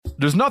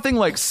There's nothing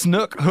like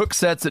snook hook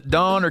sets at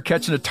dawn or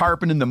catching a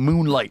tarpon in the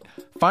moonlight.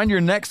 Find your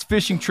next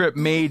fishing trip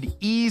made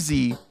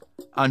easy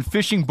on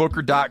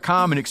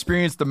fishingbooker.com and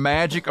experience the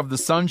magic of the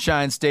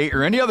Sunshine State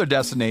or any other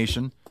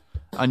destination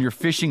on your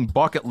fishing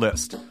bucket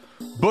list.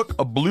 Book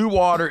a blue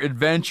water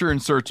adventure in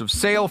search of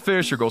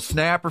sailfish or go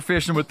snapper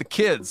fishing with the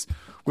kids.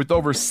 With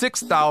over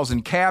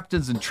 6,000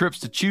 captains and trips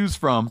to choose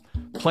from,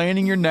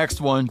 planning your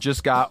next one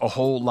just got a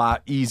whole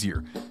lot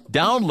easier.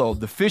 Download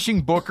the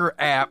Fishing Booker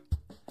app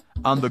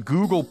on the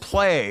Google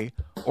Play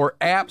or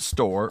App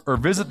Store or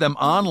visit them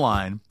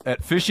online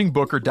at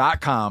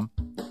fishingbooker.com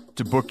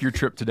to book your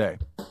trip today.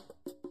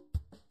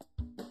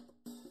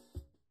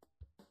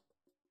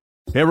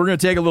 Hey, we're going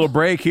to take a little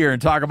break here and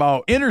talk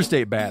about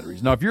interstate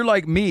batteries. Now, if you're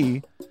like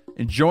me,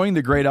 enjoying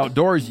the great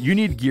outdoors, you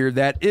need gear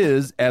that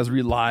is as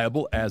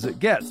reliable as it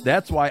gets.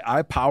 That's why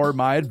I power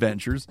my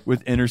adventures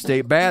with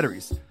Interstate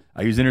batteries.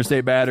 I use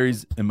Interstate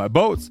batteries in my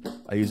boats.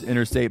 I use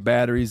Interstate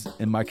batteries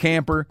in my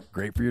camper.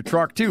 Great for your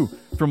truck, too.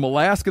 From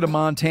Alaska to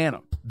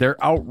Montana,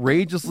 they're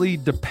outrageously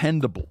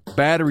dependable.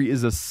 Battery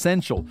is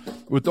essential.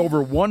 With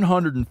over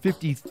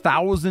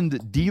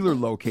 150,000 dealer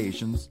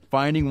locations,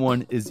 finding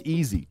one is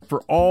easy.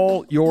 For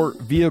all your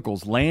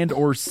vehicles, land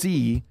or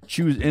sea,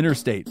 choose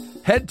Interstate.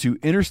 Head to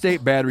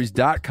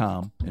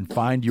interstatebatteries.com and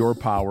find your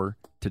power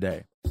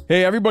today.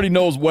 Hey, everybody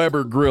knows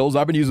Weber grills.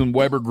 I've been using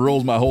Weber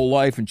grills my whole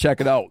life, and check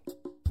it out.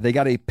 They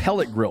got a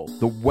pellet grill,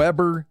 the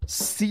Weber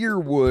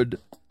Searwood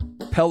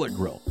pellet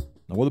grill.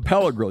 Now, with a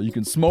pellet grill, you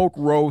can smoke,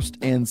 roast,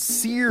 and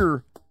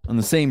sear on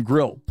the same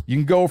grill. You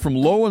can go from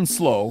low and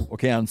slow,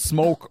 on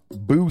smoke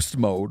boost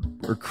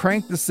mode, or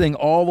crank this thing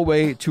all the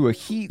way to a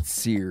heat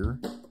sear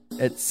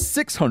at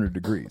 600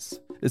 degrees.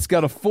 It's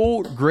got a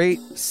full great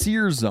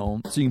sear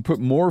zone, so you can put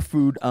more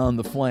food on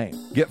the flame.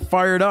 Get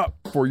fired up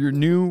for your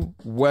new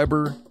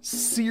Weber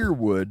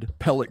Searwood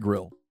pellet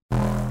grill.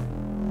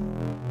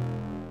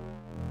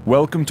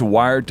 Welcome to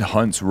Wired to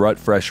Hunt's Rut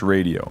Fresh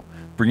Radio,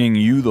 bringing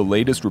you the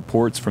latest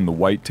reports from the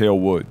Whitetail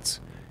Woods.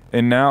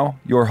 And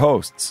now, your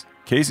hosts,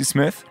 Casey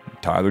Smith and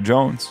Tyler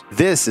Jones.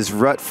 This is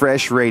Rut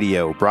Fresh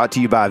Radio, brought to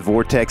you by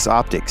Vortex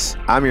Optics.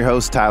 I'm your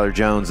host, Tyler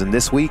Jones, and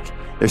this week,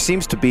 there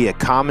seems to be a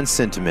common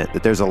sentiment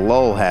that there's a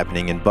lull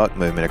happening in buck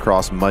movement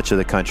across much of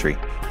the country.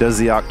 Does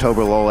the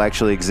October lull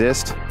actually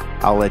exist?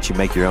 I'll let you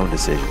make your own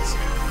decisions.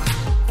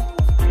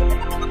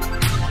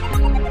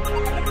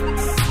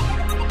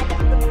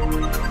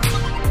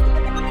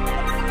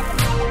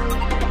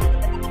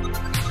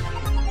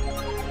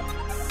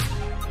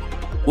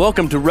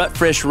 Welcome to Rut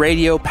Fresh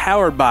Radio,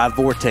 powered by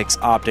Vortex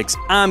Optics.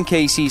 I'm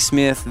Casey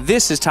Smith.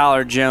 This is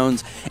Tyler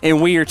Jones,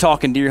 and we are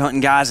talking deer hunting,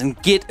 guys. And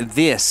get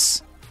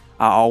this,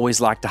 I always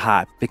like to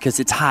hype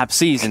because it's hype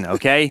season,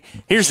 okay?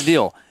 Here's the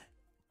deal.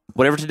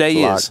 Whatever today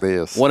is,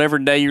 whatever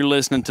day you're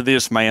listening to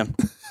this, man,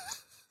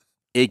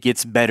 it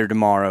gets better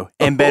tomorrow,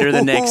 and better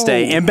the next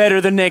day, and better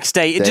the next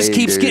day. It just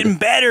keeps getting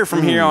better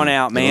from here on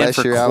out, man, Unless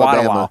for you're quite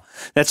Alabama. a while.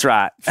 That's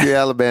right. If you're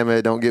Alabama,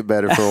 it don't get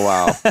better for a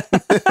while.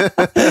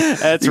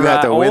 That's You right.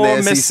 have to win Or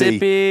the SEC.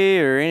 Mississippi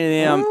or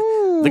any of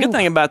them. The good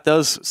thing about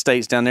those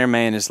states down there,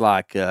 man, is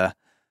like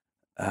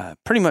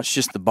pretty much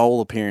just the bowl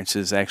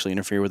appearances actually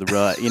interfere with the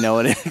rut, you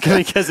know,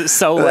 because it's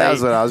so late. That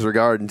was what I was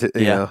regarding to,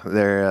 you Yeah. know,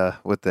 there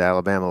with the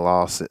Alabama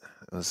loss. It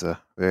was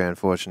very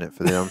unfortunate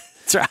for them.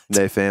 That's right.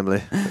 Their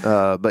family.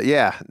 But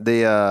yeah,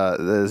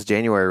 those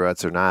January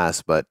ruts are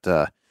nice, but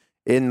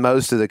in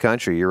most of the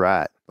country, you're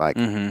right. Like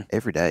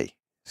every day,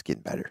 it's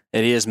getting better.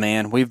 It is,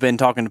 man. We've been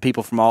talking to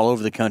people from all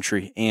over the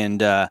country, and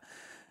the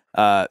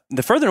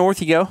further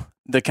north you go,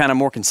 the kind of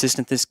more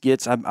consistent this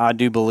gets. I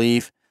do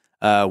believe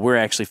we're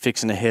actually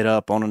fixing to hit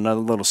up on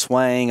another little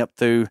swing up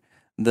through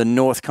the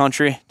North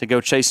Country to go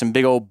chase some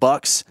big old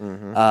bucks.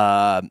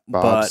 But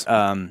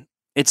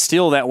it's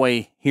still that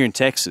way here in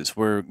Texas,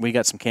 where we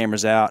got some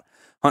cameras out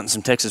hunting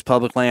some Texas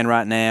public land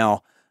right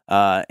now,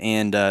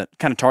 and kind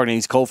of targeting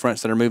these cold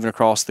fronts that are moving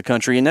across the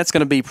country. And that's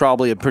going to be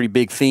probably a pretty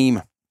big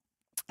theme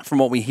from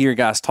what we hear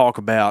guys talk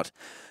about.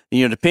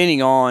 You know,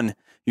 depending on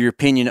your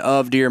opinion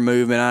of deer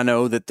movement, I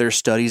know that there's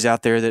studies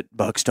out there that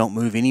bucks don't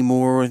move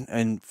anymore,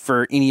 and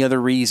for any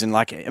other reason.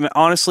 Like, I mean,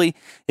 honestly,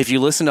 if you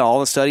listen to all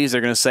the studies,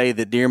 they're going to say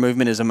that deer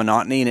movement is a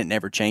monotony and it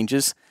never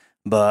changes.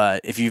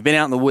 But if you've been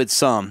out in the woods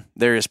some,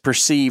 there is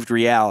perceived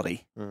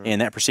reality, and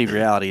that perceived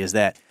reality is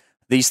that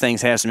these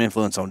things have some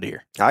influence on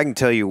deer. I can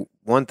tell you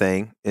one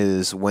thing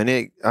is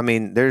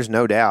there's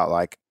no doubt,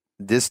 like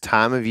this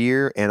time of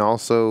year and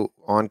also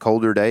on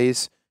colder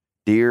days,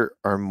 deer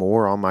are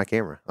more on my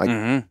camera. Like,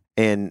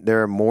 and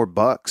there are more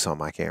bucks on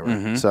my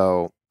camera.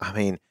 So, I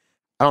mean,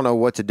 I don't know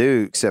what to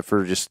do except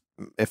for just,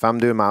 if I'm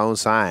doing my own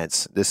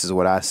science, this is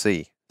what I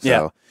see.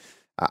 So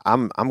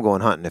I'm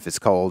going hunting if it's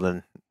cold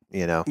and,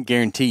 you know,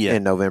 Guarantee you.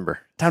 in November.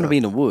 Time to be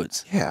in the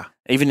woods. Yeah.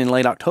 Even in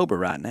late October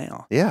right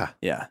now. Yeah.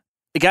 Yeah.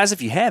 Guys,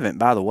 if you haven't,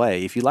 by the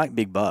way, if you like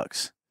big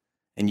bucks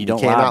and you don't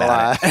cannot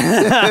lie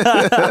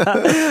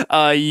about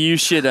it, you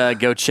should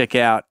go check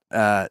out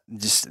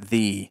just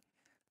the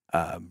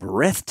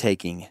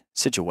breathtaking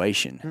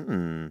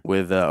situation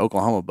with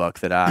Oklahoma buck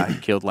that I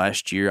killed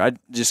last year. I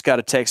just got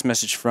a text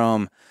message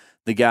from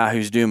the guy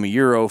who's doing my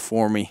Euro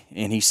for me,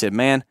 and he said,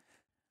 "Man,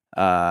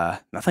 I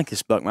think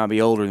this buck might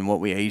be older than what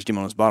we aged him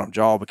on his bottom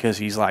jaw because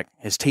he's like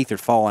his teeth are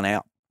falling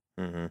out."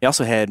 Mm-hmm. He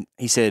also had,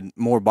 he said,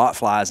 more bot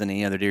flies than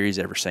any other deer he's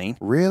ever seen.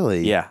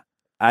 Really? Yeah.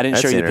 I didn't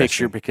That's show you the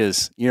interesting. picture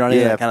because you're not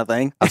into Yeah. that kind of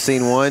thing. I've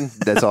seen one.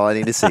 That's all I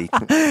need to see.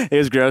 It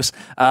was gross.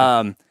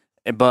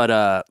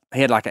 But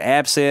he had like an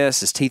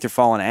abscess. His teeth are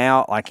falling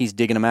out, like he's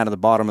digging them out of the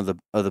bottom of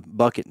the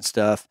bucket and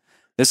stuff.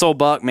 This old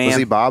buck, man. Was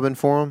he bobbing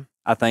for him?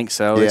 I think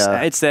so.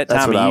 Yeah, It's that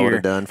That's time what of I would year.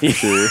 have done for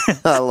sure.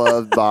 I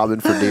love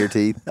bobbing for deer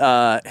teeth.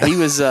 He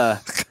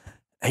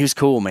was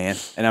cool, man,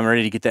 and I'm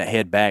ready to get that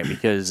head back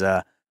because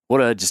what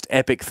a just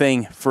epic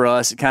thing for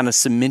us. It kind of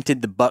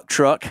cemented the buck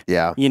truck.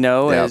 Yeah. You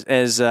know, Yeah.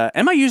 as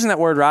am I using that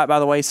word right? By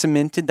the way,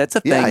 cemented. That's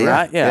a thing,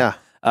 right? Yeah.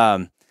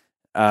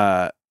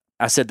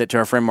 I said that to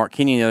our friend Mark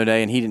Kenyon the other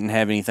day, and he didn't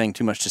have anything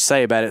too much to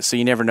say about it. So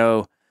you never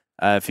know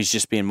if he's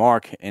just being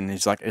Mark, and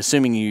he's like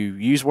assuming you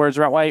use words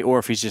the right way, or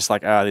if he's just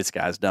like, oh, this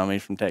guy's dumb.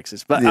 He's from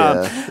Texas. But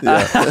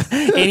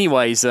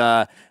anyways,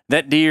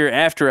 that deer,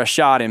 after I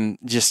shot him,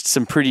 just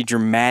some pretty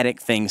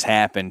dramatic things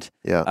happened.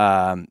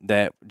 Yeah.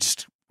 That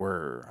just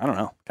were, I don't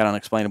know, kind of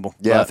unexplainable.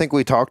 Yeah, But I think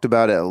we talked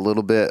about it a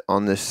little bit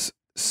on this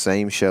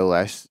same show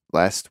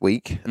last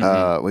week.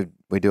 Mhm.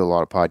 We do a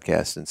lot of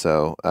podcasts, and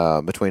so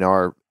between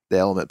the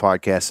Element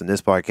podcast and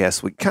this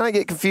podcast, we kind of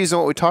get confused on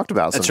what we talked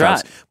about That's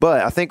sometimes. right.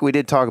 But I think we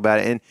did talk about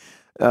it,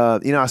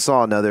 and I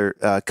saw another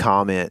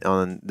comment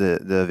on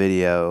the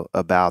video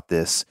about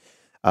this,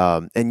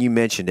 and you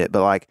mentioned it,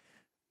 but like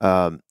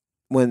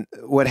when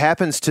what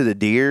happens to the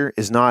deer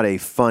is not a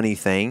funny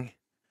thing,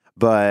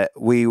 but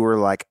we were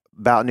like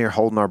about near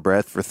holding our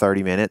breath for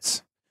 30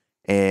 minutes.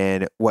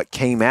 And what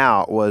came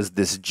out was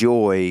this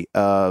joy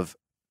of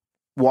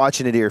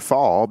watching a deer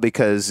fall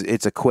because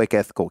it's a quick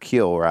ethical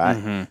kill,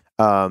 right?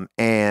 Mhm.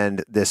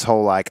 And this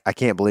whole like, I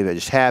can't believe it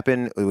just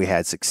happened. We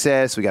had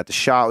success. We got the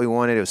shot we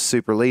wanted. It was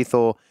super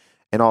lethal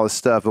and all this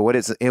stuff. But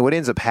what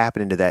ends up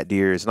happening to that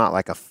deer is not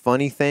like a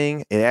funny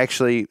thing. It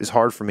actually is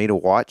hard for me to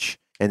watch.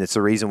 And it's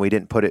the reason we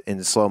didn't put it in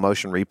the slow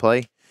motion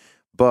replay.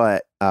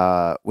 But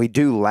we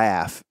do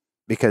laugh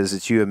because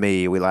it's you and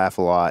me. We laugh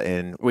a lot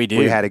and We do.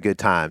 we had a good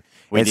time.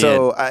 We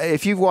So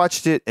if you've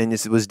watched it and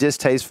it was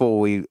distasteful,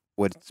 we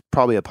would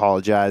probably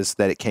apologize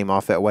that it came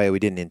off that way. We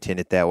didn't intend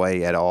it that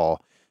way at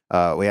all.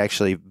 We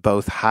actually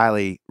both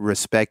highly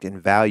respect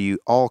and value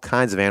all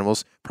kinds of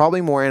animals,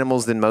 probably more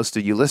animals than most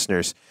of you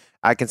listeners.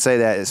 I can say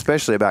that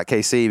especially about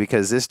KC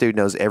because this dude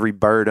knows every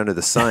bird under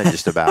the sun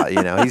just about,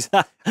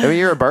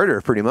 you're a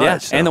birder pretty much. Yeah,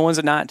 so. and the ones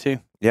at night too.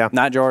 Yeah.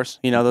 Night jars.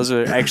 Those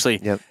are actually,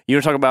 Yep. you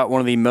want to talk about one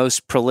of the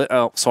most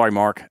sorry,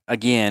 Mark,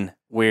 again,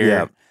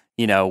 where,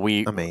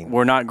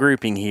 we're not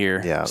grouping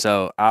here. Yeah.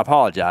 So I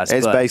apologize.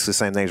 It's but basically the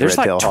same thing as there's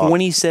red-tailed like hawk.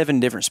 27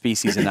 different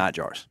species of night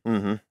jars.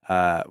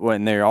 Mm-hmm.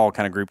 When they're all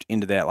kind of grouped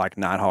into that like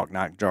nighthawk,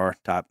 night jar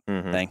type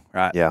Mhm. thing,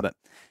 right? Yeah. But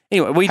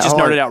anyway, we just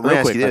nerded out Let me real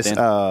ask quick. you Right this,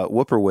 then.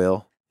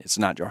 whippoorwill. It's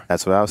a night jar.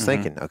 That's what I was Mhm.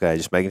 thinking. Okay,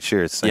 just making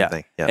sure it's the same Yeah.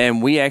 thing. Yeah.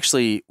 And we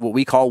actually, what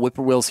we call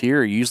whippoorwills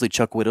here are usually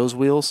Chuck Widow's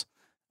wheels.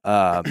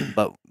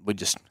 But we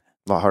just,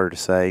 A lot harder to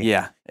say.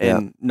 yeah.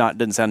 And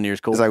doesn't sound near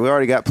as cool. It's like we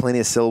already got plenty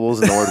of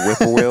syllables in the word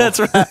whippoorwill. That's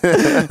right.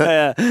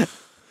 Yeah.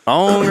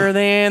 Longer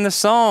than the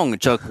song,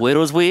 Chuck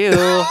Widow's wheel.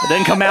 It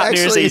doesn't come out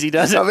near as Actually, easy,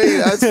 does it? I mean,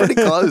 that's pretty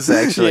close,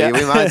 actually. Yeah.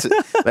 We might,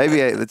 maybe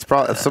it's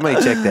probably, if somebody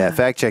check that,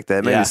 fact check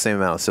that, maybe Yeah. the same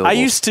amount of I syllables.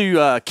 used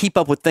to keep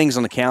up with things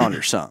on the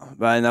calendar some,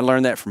 and I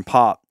learned that from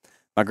Pop,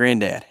 my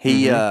granddad.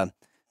 He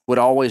would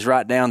always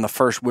write down the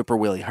first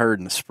whippoorwill he heard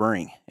in the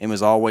spring. It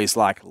was always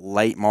like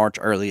late March,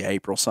 early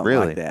April, something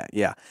Really? like that.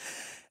 Yeah.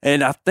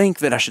 And I think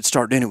that I should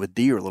start doing it with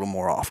deer a little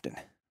more often.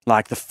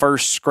 Like the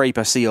first scrape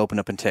I see open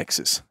up in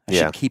Texas, I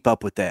Yeah. should keep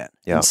up with that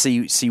Yeah. and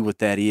see what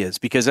that is,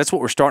 because that's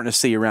what we're starting to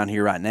see around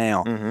here right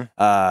now. Mhm.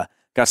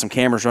 Got some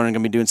cameras running.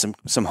 Going to be doing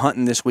some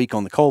hunting this week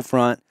on the cold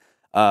front.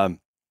 But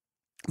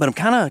I'm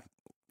kind of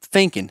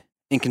thinking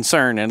and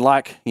concerned, and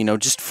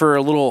just for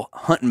a little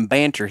hunting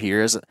banter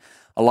here, as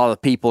a lot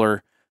of people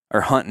are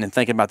hunting and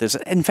thinking about this.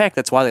 In fact,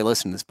 that's why they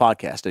listen to this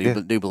podcast. I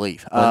do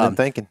believe. Hunting and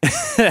thinking.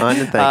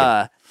 Hunting and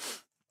thinking.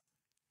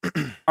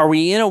 Are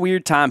we in a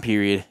weird time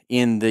period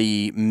in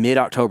the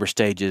mid-October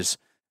stages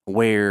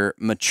where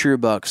mature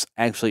bucks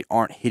actually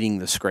aren't hitting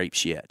the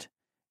scrapes yet?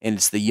 And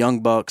it's the young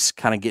bucks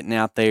kind of getting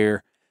out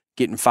there,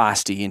 getting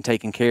feisty and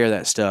taking care of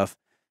that stuff.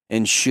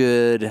 And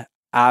should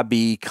I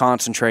be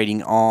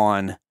concentrating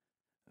on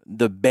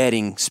the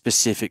bedding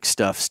specific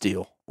stuff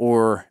still?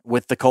 Or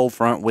with the cold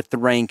front, with the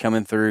rain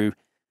coming through,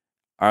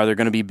 are there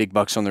going to be big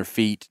bucks on their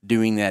feet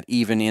doing that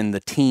even in the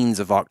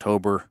teens of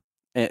October?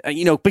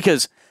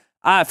 Because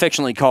I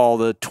affectionately call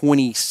the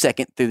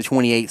 22nd through the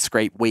 28th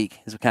scrape week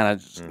is kind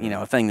of,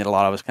 a thing that a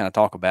lot of us kind of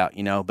talk about,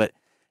 But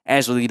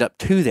as we lead up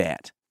to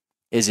that,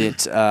 is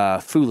it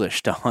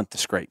foolish to hunt the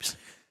scrapes?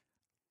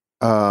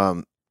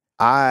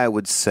 I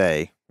would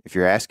say, if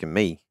you're asking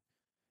me,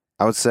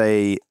 I would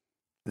say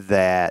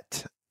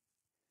that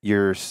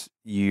is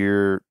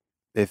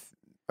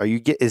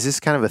this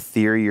kind of a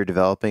theory you're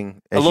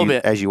developing A little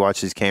bit. as you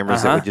watch these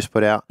cameras that we just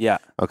put out? Yeah.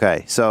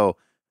 Okay, so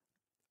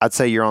I'd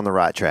say you're on the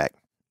right track.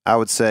 I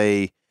would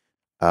say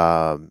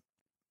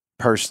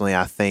Personally,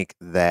 I think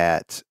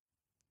that,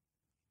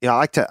 I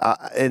like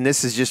to, and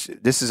this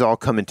is all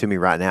coming to me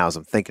right now as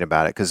I'm thinking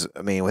about it. Cause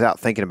I mean, without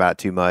thinking about it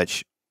too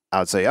much, I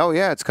would say, oh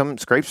yeah, it's coming.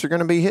 Scrapes are going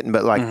to be hitting,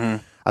 but like,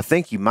 I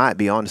think you might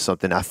be onto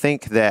something. I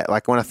think that,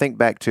 like, when I think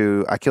back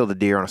to, I killed a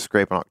deer on a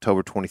scrape on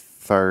October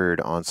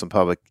 23rd on some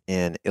public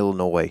in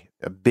Illinois,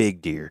 a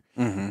big deer,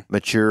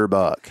 mature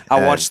buck.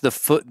 I watched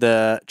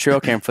the trail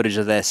cam footage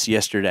of this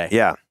yesterday.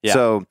 Yeah.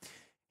 So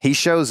he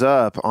shows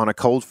up on a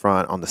cold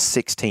front on the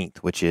 16th,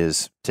 which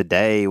is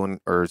today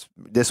or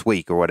this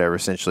week or whatever,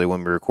 essentially,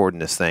 when we're recording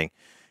this thing.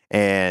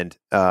 And,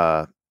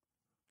 that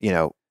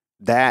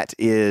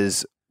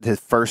is the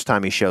first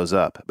time he shows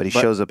up, but he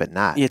shows up at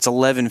night. It's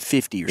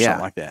 11:50 or something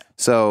like that.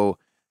 So,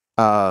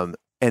 and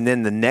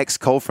then the next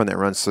cold front that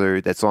runs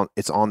through, it's on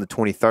the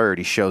 23rd.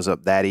 He shows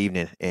up that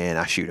evening, and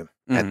I shoot him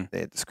at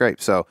the scrape.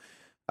 So,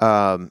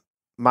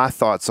 my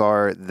thoughts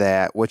are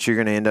that what you're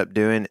going to end up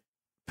doing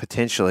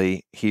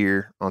potentially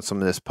here on some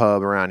of this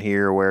pub around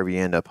here or wherever you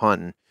end up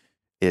hunting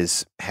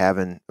is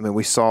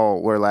we saw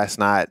where last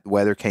night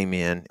weather came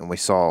in, and we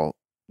saw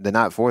the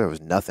night before there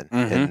was nothing.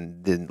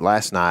 And then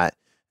last night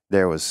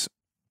there was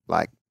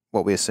like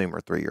what we assume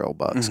are 3-year-old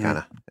bucks kind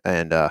of.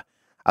 And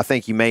I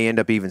think you may end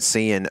up even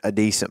seeing a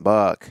decent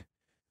buck.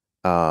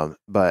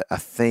 But I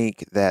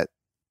think that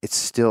it's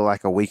still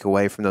like a week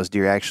away from those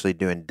deer actually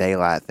doing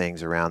daylight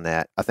things around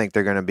that. I think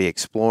they're going to be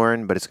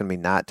exploring, but it's going to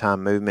be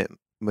nighttime movement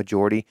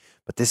majority.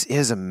 But this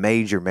is a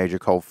major, major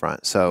cold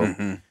front.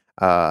 So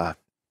I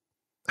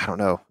don't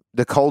know.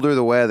 The colder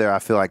the weather, I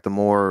feel like the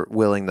more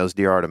willing those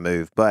deer are to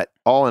move. But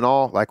all in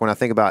all, like when I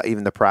think about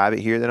even the private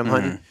here that I'm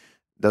hunting,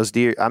 those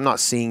deer, I'm not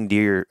seeing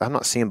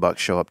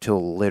bucks show up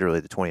till literally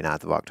the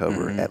 29th of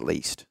October at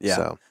least. Yeah.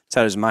 So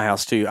that is my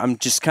house too. I'm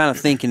just kind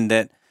of thinking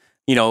that,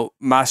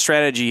 my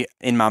strategy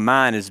in my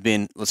mind has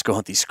been, let's go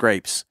hunt these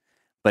scrapes.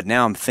 But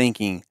now I'm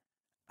thinking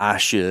I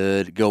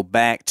should go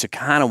back to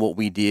kind of what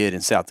we did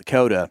in South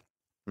Dakota,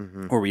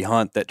 where we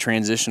hunt that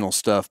transitional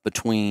stuff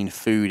between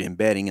food and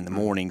bedding in the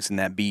mornings, and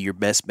that be your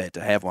best bet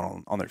to have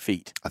one on their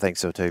feet. I think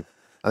so too.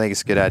 I think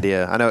it's a good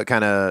idea. I know it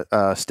kind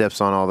of steps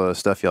on all the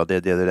stuff y'all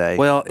did the other day.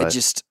 Well,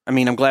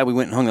 I'm glad we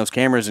went and hung those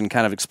cameras and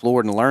kind of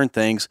explored and learned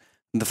things.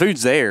 The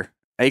food's there.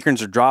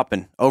 Acorns are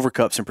dropping.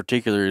 Overcups in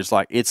particular is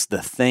like, it's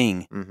the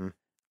thing.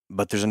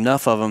 But there's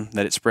enough of them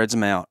that it spreads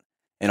them out.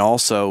 And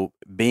also,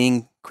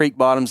 being creek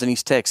bottoms in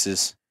East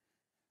Texas,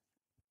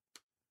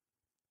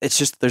 it's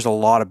just, there's a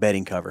lot of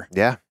bedding cover.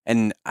 Yeah.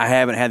 And I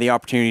haven't had the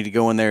opportunity to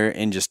go in there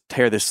and just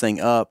tear this thing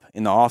up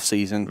in the off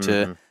season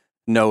to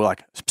know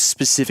like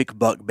specific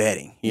buck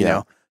bedding, you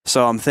know?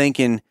 So I'm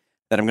thinking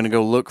that I'm going to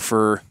go look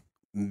for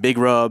big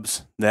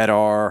rubs that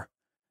are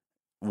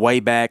way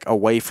back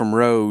away from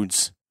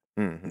roads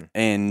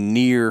and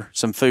near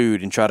some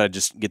food and try to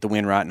just get the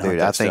wind right and hunt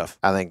that stuff.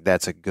 I think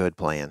that's a good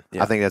plan.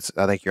 Yeah. I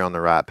think you're on the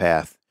right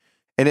path.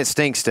 And it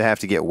stinks to have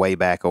to get way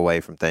back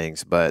away from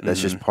things, but that's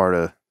just part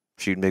of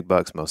shooting big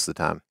bucks most of the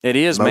time. It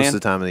is, most man. of the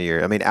time of the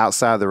year. I mean,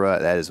 outside the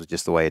rut, that is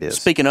just the way it is.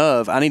 Speaking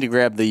of, I need to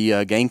grab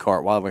the game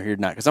cart while we're here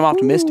tonight because I'm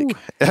optimistic.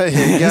 Here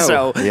you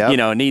go.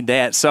 So, need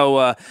that.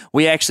 So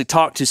we actually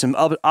talked to some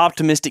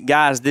optimistic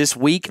guys this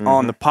week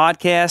on the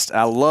podcast.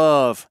 I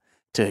love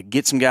to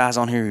get some guys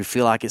on here who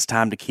feel like it's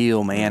time to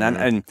kill, man.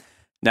 And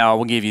now I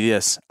will give you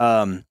this.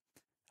 I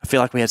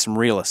feel like we had some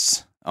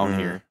realists on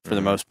here for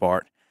the most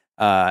part.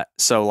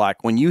 So,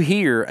 like, when you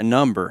hear a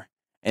number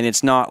and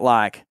it's not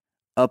like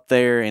up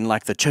there in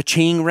like the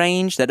cha-ching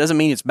range, that doesn't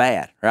mean it's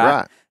bad,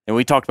 right? And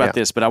we talked about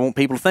this, but I want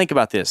people to think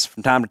about this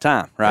from time to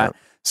time, right? Yeah.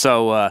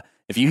 So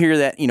if you hear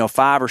that,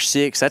 5 or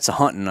 6, that's a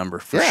hunting number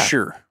for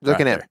sure.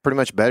 Looking at pretty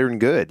much better than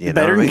good.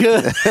 Better than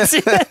good.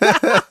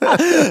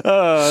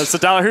 So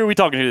Tyler, who are we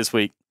talking to this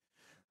week?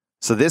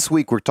 So this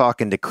week we're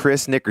talking to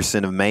Chris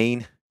Nickerson of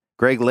Maine,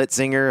 Greg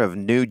Litzinger of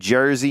New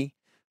Jersey,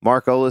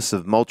 Mark Olis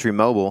of Moultrie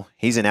Mobile,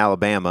 he's in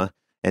Alabama,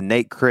 and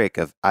Nate Crick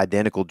of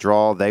Identical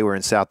Draw. They were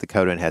in South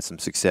Dakota and had some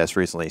success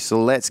recently.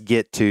 So let's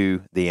get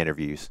to the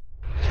interviews.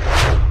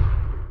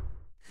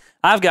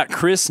 I've got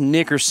Chris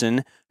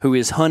Nickerson, who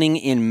is hunting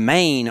in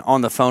Maine,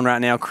 on the phone right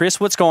now. Chris,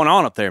 what's going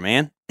on up there,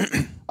 man?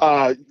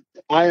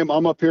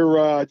 I'm up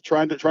here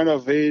trying to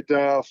evade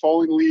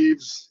falling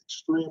leaves,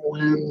 extreme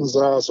winds,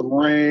 some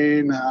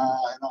rain,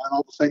 and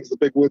all the things the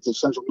big woods of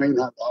central Maine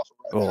have to offer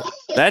right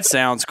now. That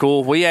sounds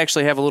cool. We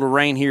actually have a little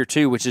rain here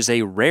too, which is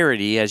a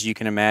rarity, as you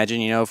can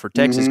imagine, for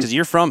Texas, because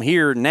you're from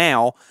here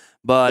now,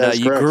 but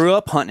you grew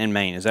up hunting in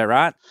Maine. Is that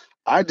right?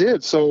 I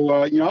did. So,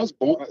 I was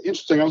born.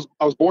 Interesting.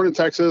 I was born in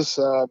Texas.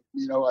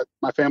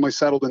 My family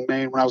settled in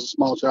Maine when I was a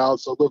small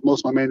child, so I lived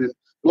most of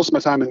my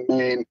time in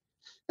Maine.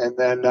 And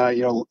then,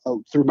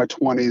 through my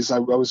 20s, I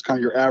was kind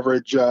of your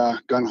average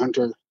gun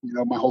hunter,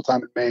 my whole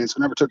time in Maine. So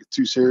I never took it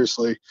too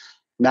seriously.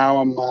 Now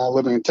I'm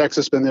living in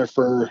Texas, been there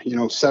for,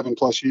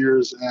 7+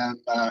 years and,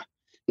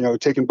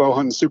 taking bow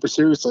hunting super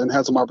seriously and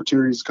had some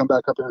opportunities to come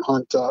back up here and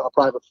hunt a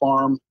private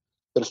farm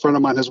that a friend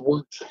of mine has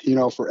worked,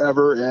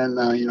 forever.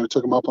 And,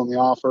 took him up on the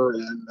offer.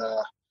 And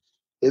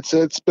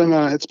it's been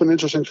an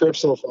interesting trip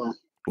so far.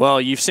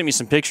 Well, you've sent me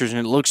some pictures, and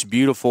it looks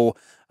beautiful.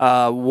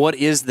 What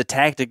is the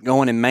tactic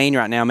going in Maine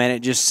right now, man? It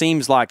just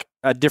seems like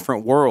a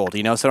different world, so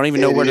I don't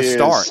even know where to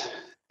start.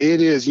 It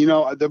is.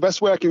 The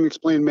best way I can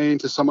explain Maine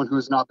to someone who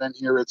has not been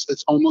here,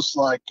 it's almost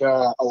like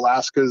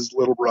Alaska's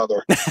little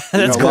brother.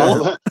 That's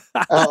cool.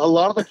 A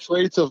lot of the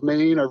traits of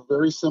Maine are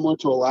very similar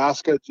to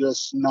Alaska,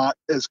 just not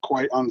as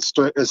quite on as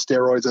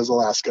steroids as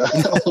Alaska.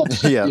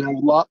 Yeah.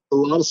 A lot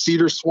of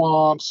cedar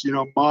swamps,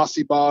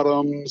 mossy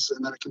bottoms,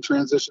 and then it can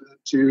transition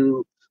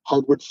into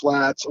hardwood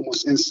flats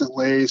almost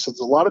instantly. So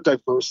there's a lot of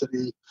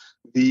diversity.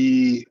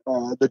 The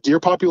deer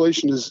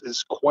population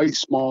is quite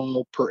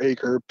small per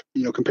acre,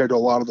 compared to a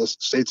lot of the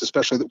states,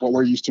 especially what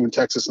we're used to in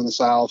Texas and the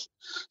South.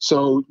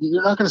 So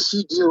you're not going to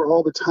see deer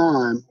all the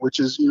time, which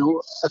is,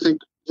 I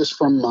think just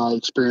from my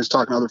experience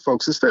talking to other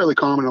folks, it's fairly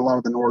common in a lot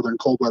of the northern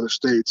cold weather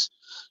states.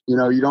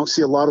 You don't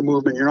see a lot of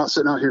movement. You're not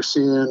sitting out here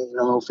seeing,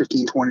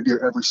 15, 20 deer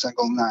every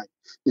single night.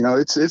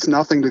 It's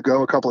nothing to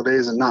go a couple of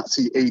days and not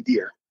see a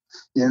deer.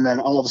 And then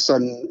all of a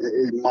sudden,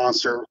 a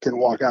monster can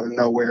walk out of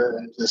nowhere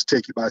and just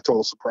take you by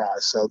total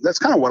surprise. So that's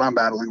kind of what I'm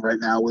battling right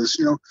now is,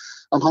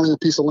 I'm hunting a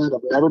piece of land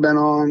I've never been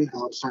on.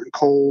 I'm starting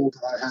cold.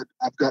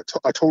 I've got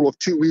a total of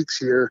 2 weeks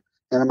here,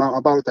 and I'm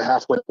about at the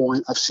halfway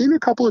point. I've seen a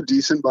couple of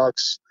decent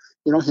bucks,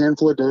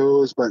 handful of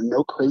does, but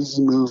no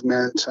crazy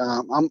movement.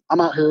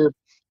 I'm out here,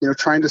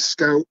 trying to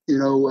scout,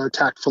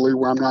 tactfully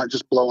where I'm not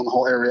just blowing the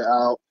whole area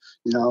out,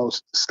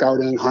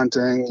 scouting,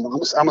 hunting.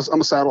 I'm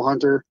a saddle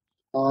hunter.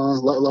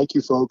 Like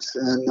you folks,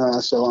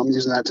 and so I'm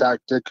using that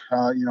tactic,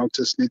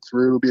 to sneak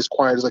through, be as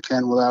quiet as I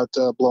can without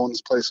blowing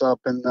this place up.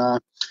 And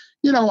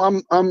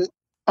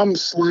I'm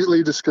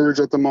slightly discouraged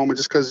at the moment,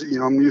 just because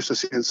I'm used to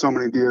seeing so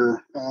many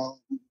deer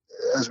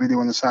as we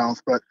do in the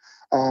South. But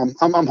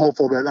I'm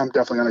hopeful that I'm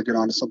definitely going to get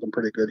onto something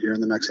pretty good here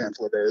in the next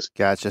handful of days.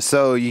 Gotcha.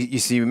 So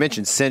you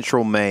mentioned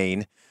Central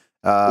Maine.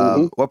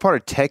 What part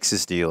of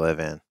Texas do you live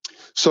in?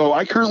 So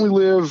I currently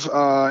live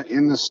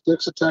in the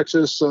sticks of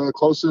Texas.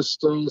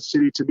 Closest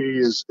city to me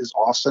is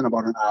Austin,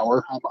 about an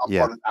hour. I'm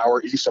about an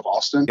hour east of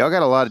Austin. Y'all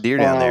got a lot of deer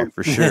down there,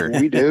 for sure.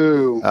 We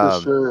do, for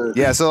sure.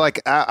 Yeah, so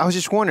I was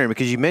just wondering,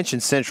 because you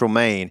mentioned Central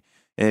Maine,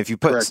 and if you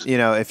put, Correct.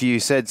 If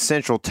you said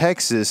Central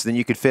Texas, then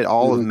you could fit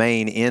all of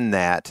Maine in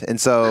that. And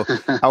so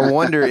I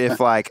wonder if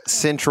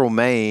Central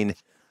Maine,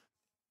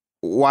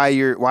 why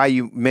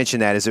you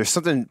mentioned that, is there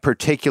something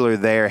particular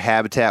there,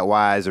 habitat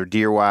wise or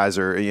deer wise,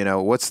 or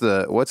what's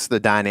the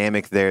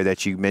dynamic there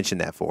that you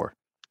mentioned that for?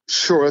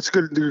 Sure, that's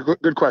a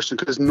good question,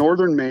 because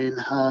northern Maine,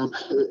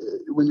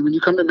 when you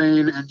come to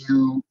Maine and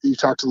you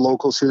talk to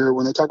locals here,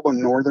 when they talk about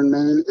northern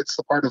Maine, it's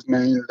the part of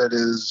Maine that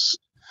is,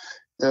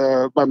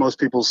 by most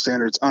people's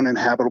standards,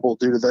 uninhabitable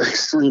due to the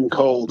extreme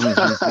cold. We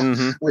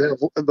have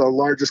the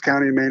largest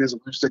county in Maine is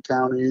Aroostook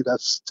County.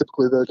 That's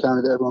typically the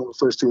county that everyone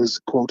refers to as,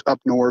 quote, up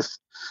north.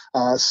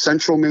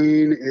 Central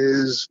Maine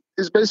is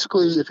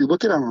basically, if you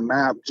look at it on a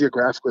map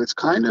geographically, it's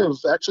kind of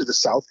actually the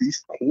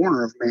southeast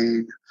corner of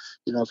Maine,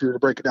 if you were to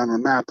break it down on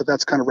a map, but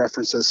that's kind of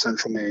referenced as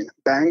Central Maine.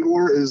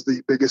 Bangor is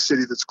the biggest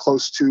city that's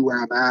close to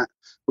where I'm at,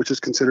 which is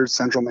considered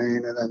Central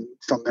Maine. And then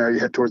from there, you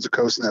head towards the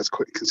coast, and that's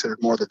considered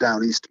more the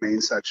down east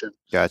Maine section.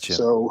 Gotcha.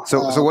 So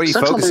what are you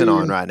focusing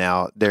on right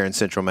now there in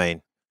Central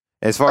Maine?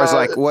 As far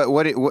as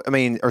what I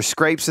mean, are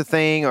scrapes a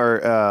thing,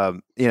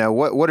 or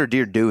what are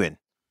deer doing?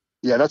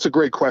 Yeah, that's a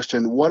great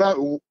question. What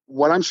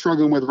I'm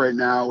struggling with right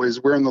now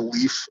is we're in the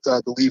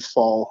leaf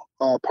fall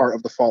part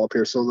of the fall up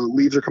here. So the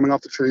leaves are coming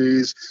off the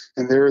trees,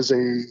 and there is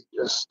a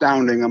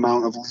astounding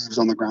amount of leaves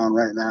on the ground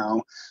right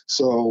now.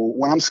 So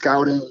when I'm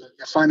scouting,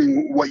 you're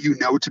finding what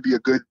to be a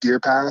good deer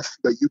path,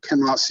 but you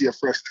cannot see a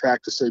fresh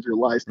track to save your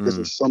life because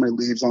there's so many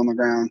leaves on the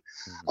ground.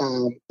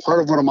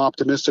 Part of what I'm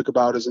optimistic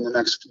about is in the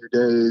next few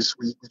days,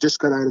 we just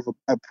got out of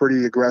a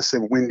pretty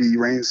aggressive windy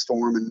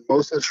rainstorm, and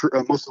most of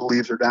the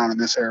leaves are down in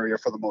this area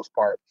for the most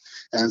part.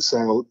 And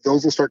so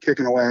those will start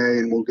kicking away,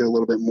 and we'll get a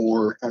little bit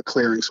more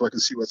clearing so I can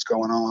see what's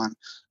going on.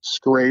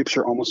 Scrapes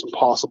are almost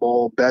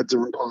impossible. Beds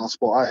are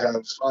impossible. I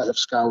have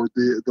scoured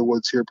the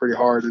woods here pretty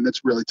hard, and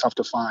it's really tough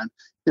to find.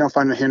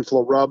 Find a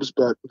handful of rubs,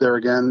 but there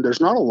again,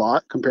 there's not a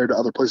lot compared to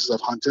other places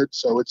I've hunted.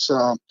 So it's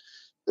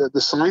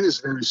the sign is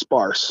very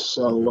sparse.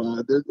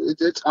 So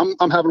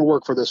I'm having to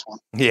work for this one.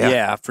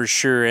 Yeah, for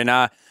sure. And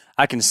I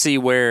can see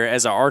where,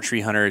 as an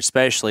archery hunter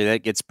especially,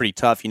 that gets pretty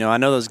tough. I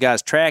know those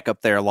guys track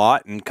up there a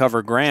lot and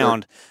cover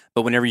ground,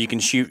 but whenever you can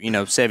shoot,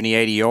 70,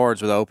 80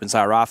 yards with an open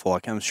sight rifle,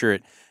 I'm sure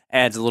it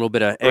adds a little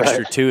bit of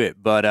extra to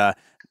it. But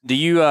do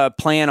you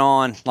plan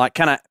on,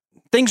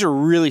 things are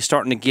really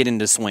starting to get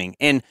into swing?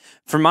 And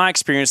from my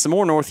experience, the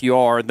more north you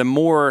are, the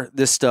more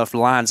this stuff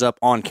lines up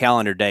on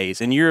calendar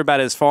days. And you're about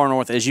as far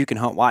north as you can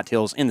hunt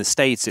whitetails in the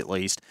States, at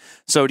least.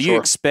 So do you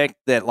expect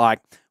that,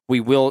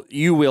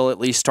 you will at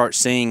least start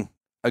seeing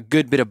a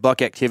good bit of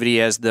buck activity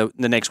as the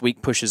next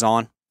week pushes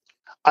on?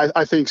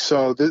 I think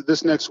so.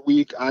 This next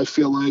week, I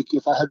feel like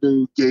if I had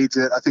to gauge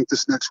it, I think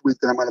this next week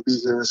that I'm going to be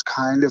here is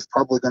kind of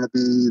probably going to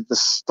be the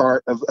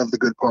start of the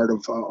good part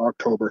of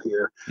October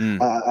here.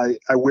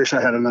 I wish I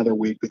had another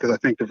week because I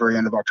think the very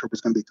end of October is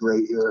going to be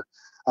great here.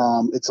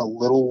 It's a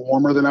little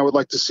warmer than I would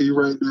like to see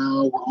right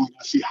now. We're only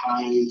going to see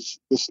highs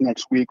this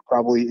next week,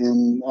 probably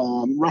in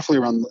roughly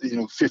around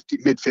 50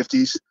 mid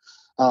 50s.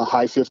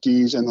 High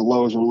 50s, and the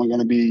lows are only going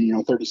to be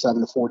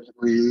 37 to 40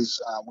 degrees.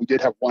 We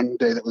did have one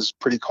day that was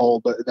pretty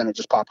cold, but then it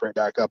just popped right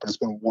back up, and it's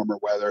been warmer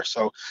weather.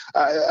 So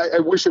I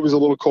wish it was a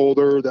little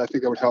colder. I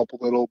think that would help a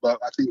little, but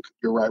I think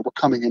you're right. We're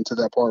coming into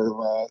that part of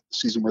the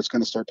season where it's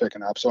going to start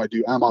picking up. So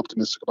I'm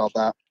optimistic about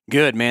that.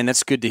 Good, man.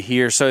 That's good to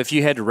hear. So if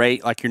you had to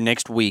rate like your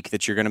next week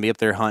that you're going to be up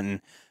there hunting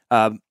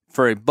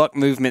for a buck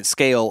movement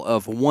scale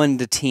of 1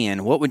 to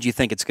 10, what would you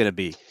think it's going to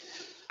be?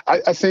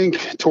 I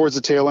think towards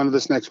the tail end of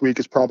this next week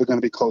is probably going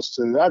to be close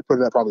to, I'd put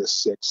it at probably a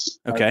 6.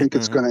 Okay. I think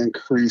it's going to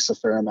increase a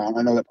fair amount.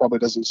 I know that probably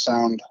doesn't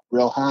sound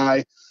real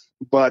high,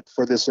 but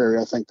for this area,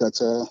 I think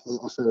that's a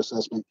fair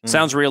assessment.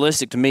 Sounds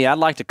realistic to me. I'd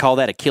like to call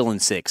that a killing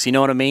 6. You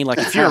know what I mean? Like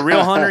if you're a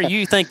real hunter,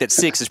 you think that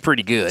 6 is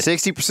pretty good.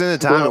 60% of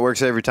the time, it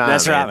works every time.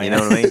 That's right, man. You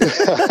know what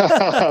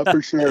I For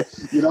mean? sure.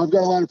 I've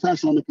got a lot of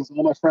pressure on me because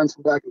all my friends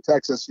from back in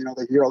Texas,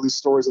 they hear all these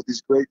stories of these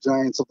great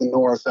giants of the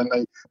north, and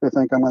they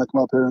think I'm going to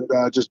come up here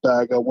and just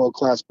bag a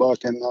world-class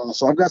buck. And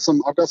so I've got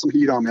some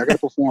heat on me. I got to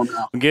perform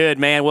now. Good,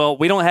 man. Well,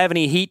 we don't have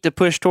any heat to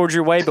push towards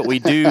your way, but we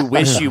do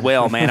wish you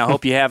well, man. I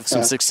hope you have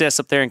some success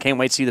up there, and can't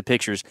wait to see the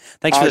pictures.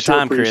 Thanks for the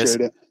time, Chris.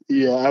 It.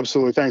 Yeah,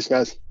 absolutely. Thanks,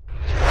 guys.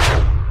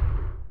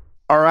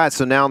 All right,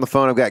 so now on the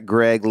phone I've got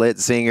Greg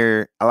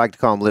Litzinger. I like to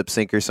call him Lip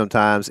Syncer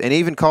sometimes, and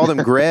even called him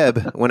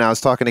Greb when I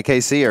was talking to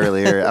KC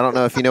earlier. I don't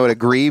know if you know what a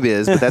grebe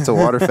is, but that's a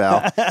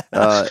waterfowl,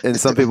 and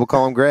some people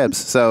call them grebs.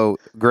 So,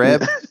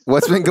 Greb,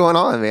 what's been going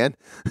on, man?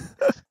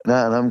 No,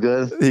 I'm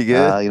good. You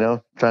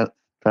good?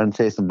 Trying to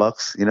chase some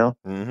bucks. Same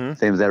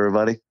as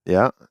everybody.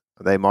 Yeah.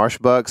 Are they marsh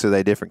bucks, or are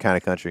they different kind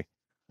of country?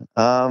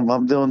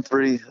 I'm doing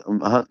 3. I'm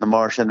hunting the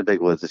marsh and the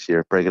big woods this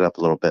year. Break it up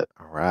a little bit.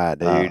 All right,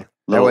 dude.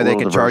 That way they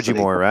can charge you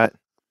more, right?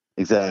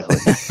 Exactly.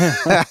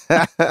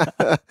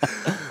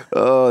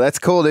 Oh, that's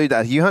cool, dude.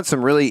 You hunt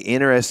some really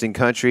interesting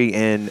country,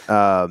 and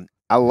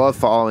I love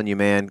following you,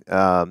 man,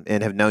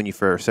 and have known you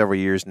for several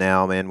years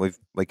now, man.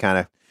 We kind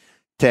of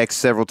text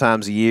several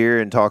times a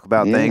year and talk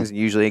about things, and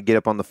usually get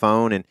up on the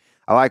phone, and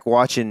I like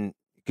watching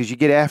because you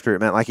get after it,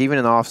 man. Like even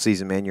in the off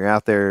season, man, you're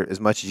out there as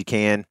much as you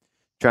can,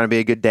 trying to be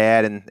a good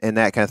dad and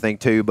that kind of thing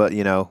too, but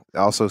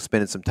also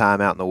spending some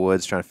time out in the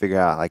woods trying to figure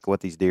out like what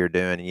these deer are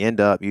doing, and you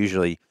end up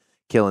usually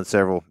killing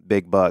several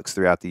big bucks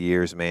throughout the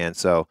years, man.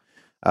 So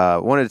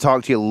wanted to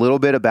talk to you a little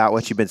bit about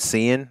what you've been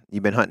seeing.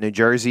 You've been hunting New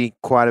Jersey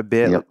quite a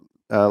bit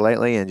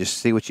lately, and just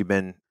see what you've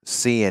been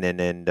seeing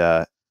and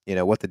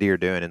what the deer are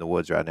doing in the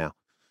woods right now.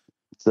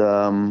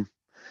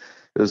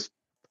 It was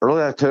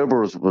early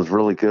October was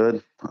really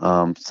good.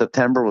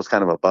 September was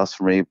kind of a bust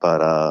for me,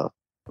 but a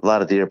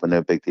lot of deer, but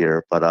no big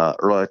deer. But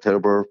early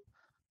October,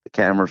 the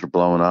cameras were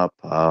blowing up.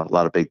 A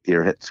lot of big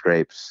deer hitting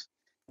scrapes.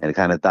 And it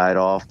kind of died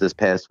off this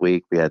past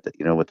week. We had,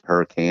 with the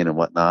hurricane and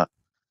whatnot.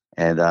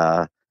 And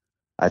I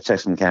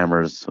checked some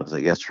cameras, was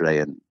it yesterday,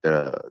 and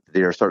the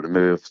deer are starting to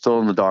move. Still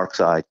on the dark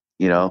side,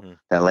 that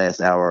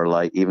last hour,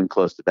 like even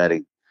close to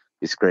bedding,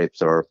 these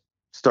scrapes are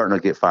starting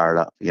to get fired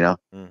up,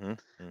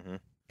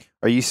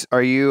 Are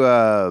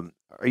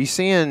you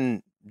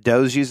seeing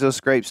does use those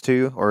scrapes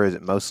too, or is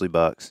it mostly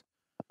bucks?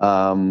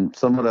 Some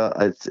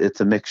of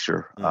it's a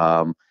mixture.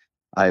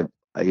 I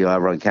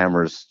run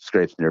cameras,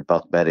 scrapes near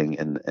buck bedding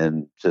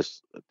and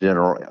just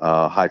general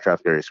high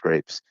traffic area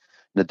scrapes.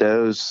 The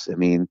does,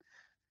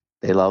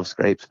 they love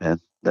scrapes, man.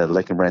 The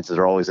licking branches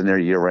are always in there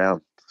year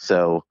round.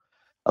 So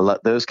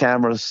those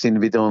cameras seem to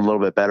be doing a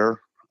little bit better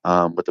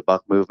with the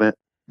buck movement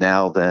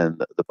now than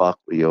the buck,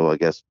 I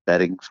guess,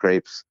 bedding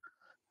scrapes.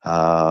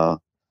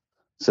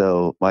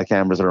 So my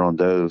cameras are on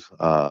does.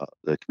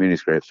 The community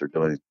scrapes are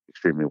doing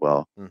extremely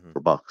well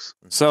for bucks.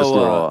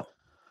 So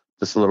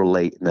just a little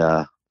late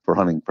for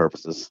hunting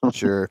purposes.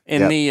 Sure.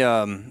 In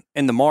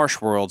the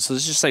marsh world, so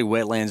let's just say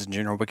wetlands in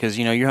general, because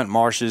you're hunting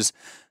marshes,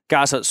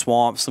 guys hunt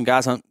swamps, some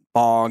guys hunt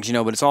bogs,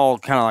 but it's all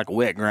kind of like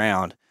wet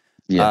ground.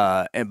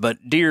 Yeah. But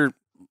deer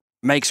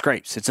make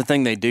scrapes. It's a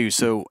thing they do.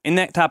 So in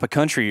that type of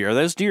country, are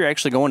those deer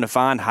actually going to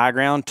find high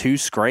ground to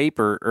scrape,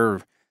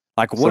 or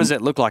like what does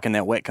it look like in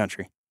that wet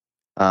country?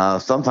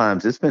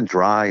 Sometimes it's been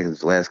dry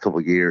the last couple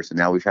of years, and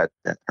now we've had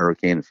that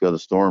hurricane and a few other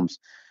storms.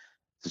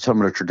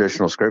 Some of the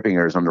traditional scraping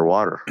areas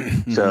underwater.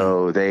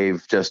 So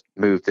they've just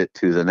moved it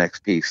to the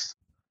next piece.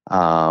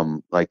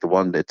 Like the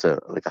one that's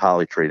like a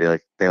holly tree.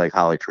 They like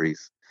holly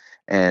trees,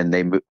 and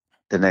they move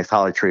the next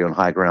holly tree on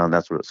high ground.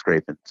 That's what it's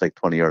scraping. It's like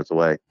 20 yards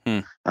away,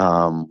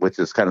 which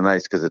is kind of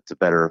nice because it's a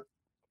better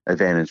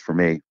advantage for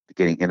me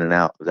getting in and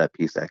out of that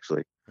piece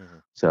actually.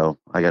 So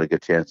I got a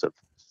good chance of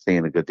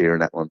seeing a good deer in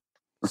that one.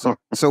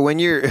 So when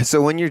you're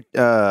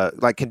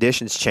like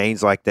conditions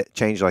change like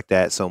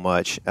that so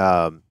much,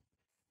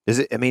 is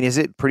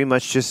it pretty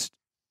much just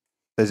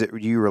do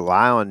you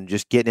rely on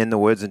just getting in the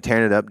woods and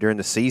tearing it up during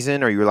the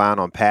season, or are you relying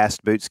on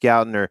past boot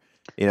scouting, or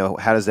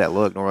how does that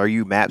look? Or are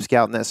you map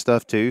scouting that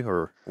stuff too,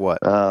 or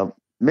what?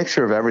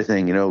 Mixture of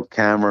everything,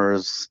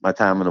 cameras, my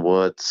time in the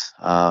woods.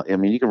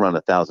 You can run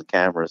 1,000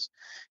 cameras.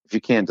 If you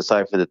can't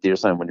decipher the deer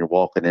sign when you're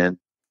walking in,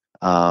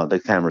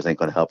 the cameras ain't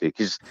going to help you.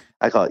 Because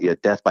I call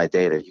it death by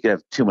data. You can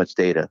have too much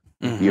data.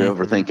 Mm-hmm. You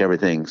overthink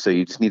everything. So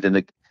you just need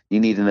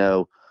to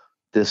know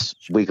this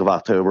week of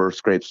October,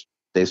 scrapes,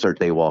 they start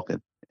day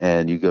walking,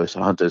 and you go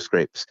hunt those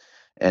scrapes.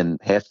 And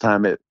half the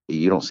time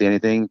you don't see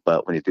anything,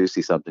 but when you do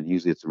see something,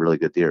 usually it's a really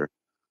good deer.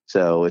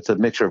 So it's a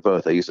mixture of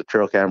both. I use the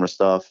trail camera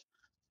stuff,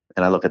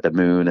 and I look at the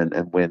moon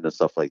and wind and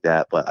stuff like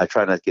that. But I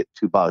try not to get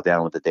too bogged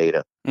down with the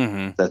data.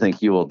 Mm-hmm. I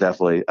think you will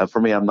definitely, for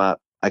me,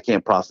 I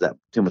can't process that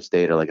too much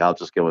data. Like I'll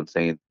just go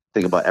insane,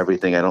 think about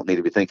everything I don't need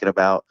to be thinking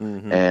about.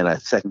 Mm-hmm. And I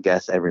second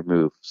guess every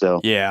move.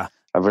 So yeah,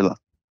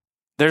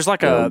 there's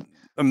like a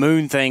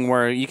moon thing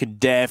where you could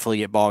definitely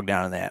get bogged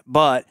down in that.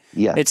 But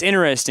it's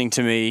interesting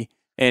to me.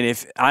 And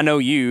if I know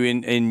you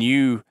and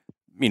you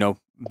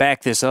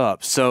back this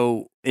up.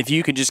 So if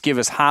you could just give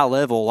us high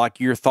level, like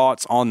your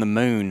thoughts on the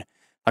moon.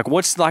 Like,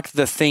 what's like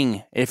the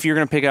thing, if you're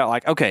going to pick out,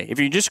 like, okay, if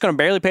you're just going to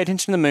barely pay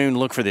attention to the moon,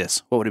 look for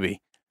this, what would it be?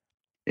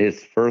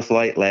 It's first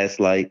light, last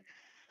light,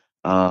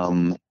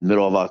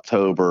 middle of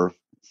October,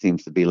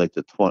 seems to be like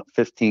the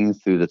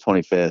 15th through the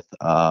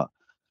 25th.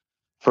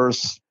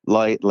 First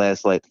light,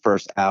 last light,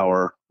 first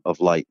hour of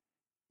light,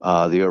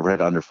 the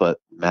overhead underfoot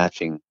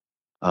matching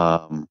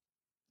the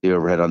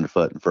overhead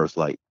underfoot and first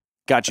light.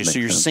 Gotcha. So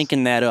you're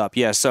syncing that up.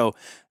 Yeah. So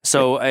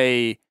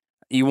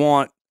you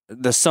want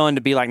the sun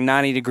to be like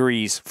 90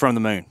 degrees from the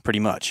moon, pretty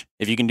much.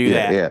 If you can do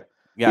that. Yeah.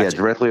 Gotcha. Yeah.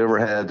 Directly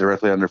overhead,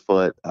 directly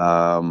underfoot.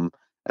 And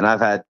I've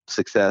had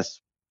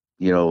success,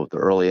 the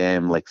early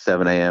AM, like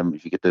 7 a.m.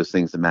 If you get those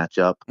things to match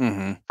up,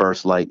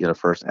 first light,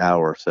 first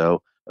hour.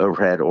 So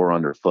overhead or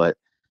underfoot,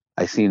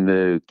 I seem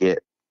to get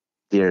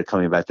deer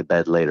coming back to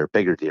bed later,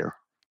 bigger deer.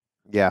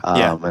 Yeah.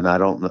 And I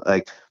don't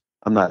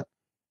I'm not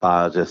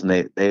biologist,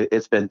 and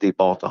it's been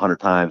debunked 100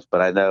 times,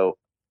 but I know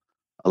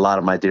a lot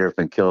of my deer have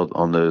been killed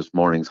on those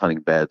mornings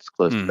hunting beds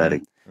close to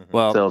bedding.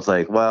 Well, so it's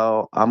like,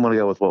 I'm going to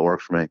go with what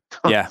works for me.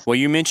 Yeah. Well,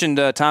 you mentioned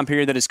a time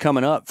period that is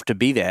coming up to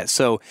be that.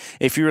 So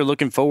if you were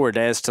looking forward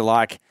as to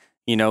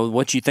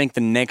what you think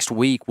the next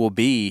week will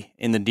be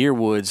in the deer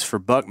woods for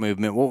buck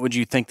movement, what would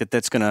you think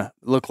that's going to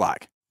look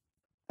like?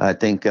 I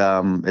think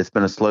it's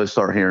been a slow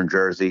start here in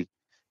Jersey,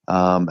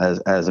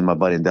 as in my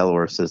buddy in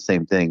Delaware says the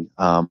same thing.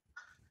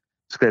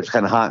 Scrape's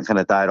kind of hot and kind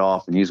of died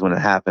off, and usually when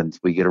it happens,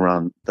 we get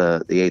around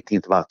the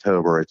 18th of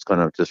October, it's going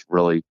to just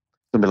really,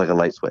 it's going to be like a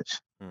light switch.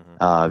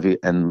 Mm-hmm.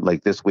 And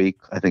like this week,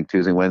 I think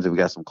Tuesday, Wednesday, we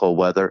got some cold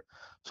weather.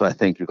 So I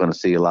think you're going to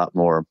see a lot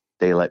more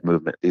daylight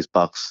movement. These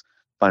bucks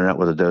finding out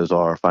where the does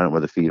are, finding out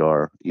where the feet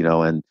are,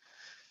 and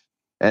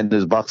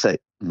those bucks that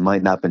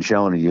might not have been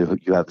showing you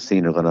haven't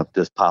seen are going to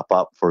just pop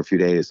up for a few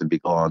days and be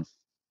gone.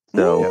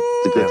 So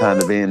it's a good time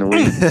to be in the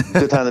woods.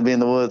 Good time to be in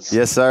the woods.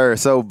 Yes, sir.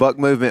 So buck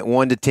movement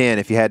 1 to 10,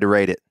 if you had to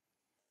rate it.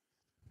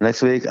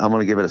 Next week, I'm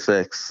going to give it a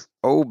 6.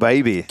 Oh,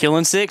 baby.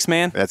 Killing 6,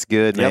 man. That's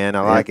good, man.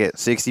 I like it.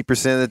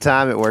 60% of the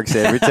time, it works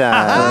every time.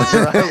 That's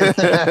right.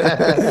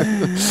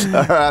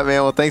 All right,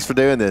 man. Well, thanks for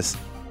doing this.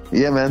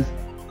 Yeah, man.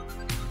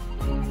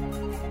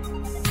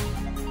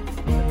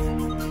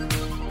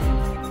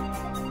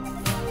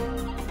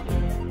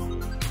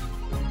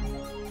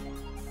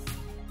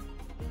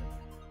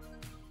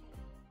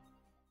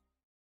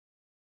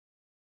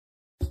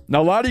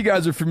 Now, a lot of you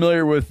guys are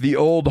familiar with the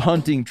old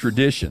hunting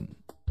tradition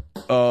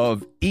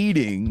of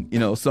eating,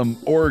 some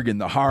organ,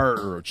 the heart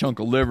or a chunk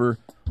of liver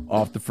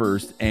off the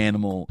first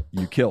animal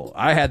you kill.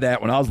 I had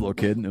that when I was a little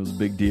kid, and it was a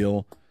big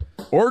deal.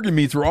 Organ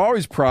meats were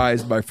always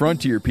prized by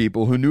frontier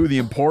people who knew the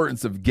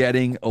importance of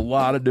getting a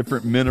lot of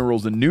different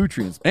minerals and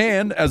nutrients.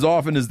 And as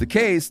often is the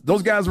case,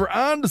 those guys were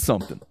onto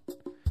something,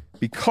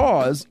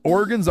 because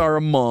organs are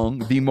among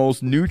the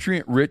most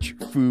nutrient-rich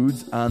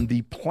foods on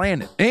the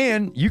planet.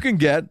 And you can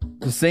get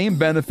the same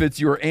benefits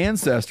your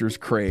ancestors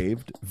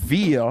craved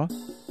via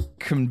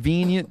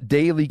convenient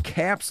daily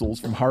capsules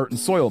from Heart and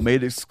Soil,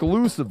 made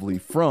exclusively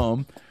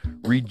from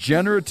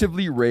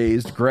regeneratively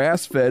raised,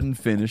 grass-fed, and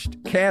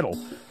finished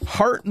cattle.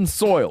 Heart and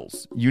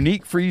Soil's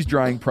unique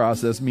freeze-drying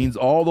process means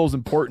all those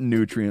important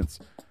nutrients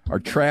are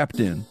trapped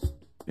in,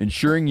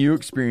 ensuring you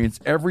experience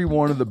every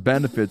one of the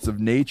benefits of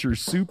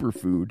nature's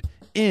superfood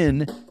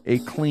in a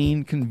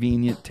clean,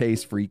 convenient,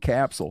 taste-free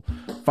capsule.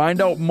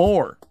 Find out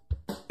more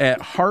at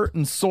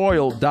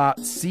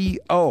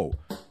heartandsoil.co.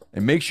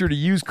 And make sure to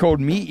use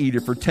code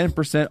MeatEater for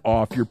 10%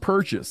 off your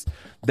purchase.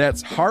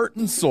 That's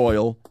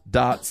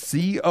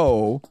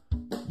heartandsoil.co.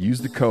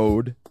 Use the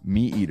code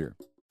MeatEater.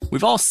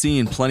 We've all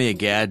seen plenty of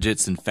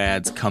gadgets and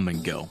fads come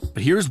and go,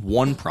 but here's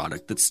one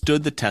product that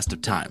stood the test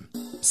of time: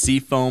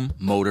 Seafoam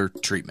Motor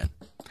Treatment.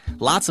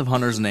 Lots of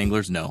hunters and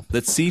anglers know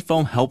that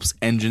Seafoam helps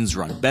engines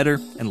run better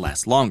and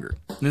last longer.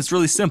 And it's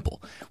really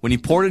simple. When you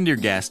pour it into your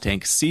gas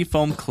tank,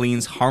 Seafoam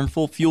cleans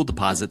harmful fuel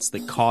deposits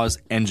that cause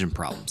engine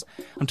problems.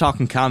 I'm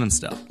talking common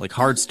stuff like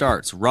hard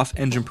starts, rough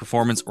engine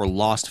performance, or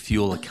lost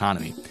fuel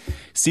economy.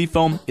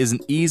 Seafoam is an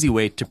easy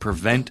way to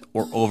prevent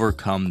or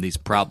overcome these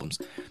problems.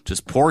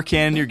 Just pour a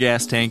can in your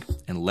gas tank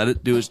and let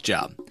it do its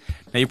job.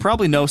 Now, you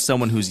probably know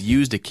someone who's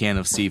used a can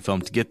of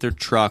Seafoam to get their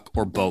truck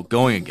or boat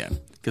going again,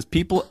 because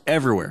people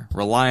everywhere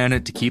rely on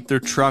it to keep their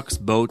trucks,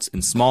 boats,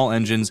 and small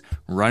engines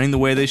running the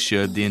way they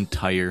should the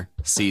entire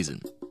season.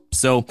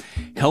 So,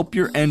 help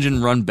your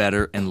engine run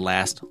better and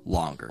last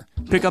longer.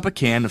 Pick up a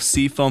can of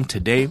Seafoam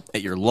today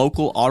at your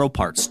local auto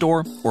parts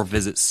store or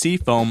visit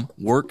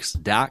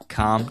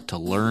seafoamworks.com to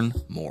learn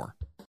more.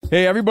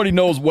 Hey, everybody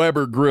knows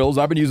Weber grills.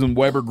 I've been using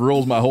Weber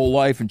grills my whole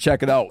life, and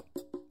check it out.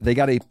 They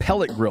got a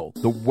pellet grill,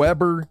 the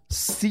Weber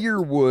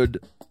Searwood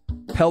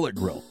pellet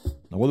grill.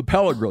 Now, with a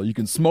pellet grill, you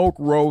can smoke,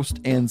 roast,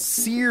 and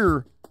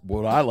sear,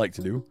 what I like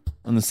to do,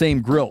 on the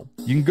same grill.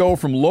 You can go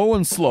from low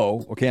and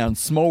slow, okay, on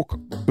smoke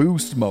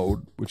boost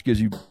mode, which gives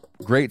you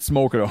great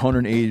smoke at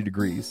 180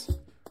 degrees,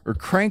 or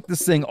crank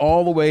this thing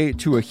all the way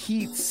to a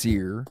heat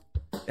sear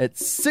at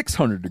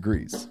 600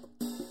 degrees.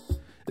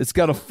 It's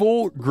got a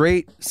full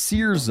great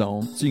sear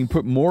zone, so you can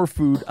put more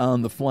food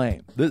on the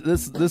flame.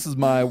 This is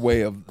my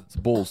way of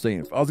bull saying.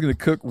 If I was going to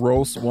cook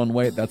roast one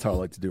way, that's how I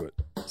like to do it.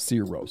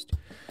 Sear roast.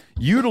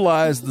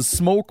 Utilize the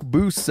smoke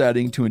boost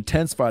setting to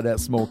intensify that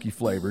smoky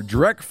flavor.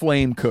 Direct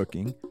flame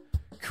cooking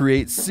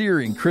creates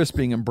searing,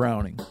 crisping, and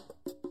browning.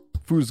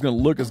 Food is going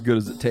to look as good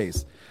as it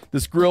tastes.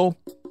 This grill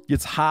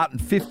gets hot in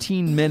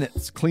 15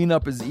 minutes.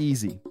 Cleanup is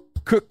easy.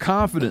 Cook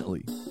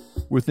confidently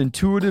with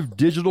intuitive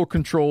digital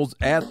controls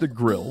at the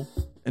grill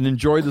and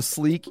enjoy the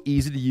sleek,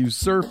 easy-to-use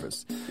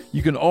surface.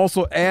 You can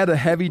also add a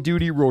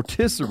heavy-duty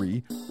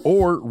rotisserie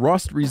or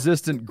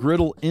rust-resistant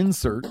griddle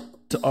insert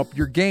to up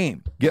your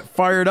game. Get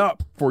fired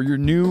up for your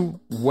new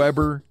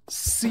Weber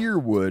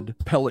Searwood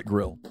pellet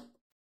grill.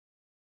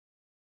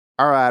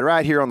 All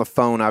right here on the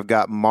phone, I've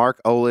got Mark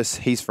Olis.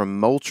 He's from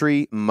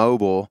Moultrie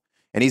Mobile,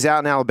 and he's out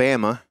in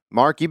Alabama.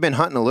 Mark, you've been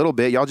hunting a little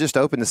bit. Y'all just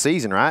opened the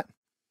season, right?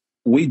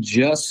 We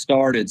just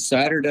started.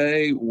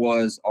 Saturday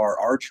was our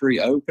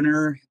archery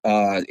opener,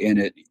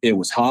 and it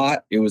was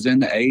hot. It was in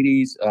the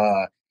 80s,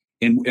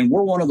 and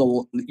we're one of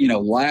the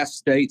last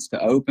states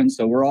to open,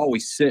 so we're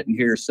always sitting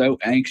here so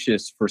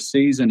anxious for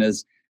season.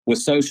 As with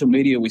social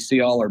media, we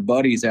see all our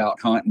buddies out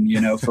hunting,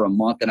 for a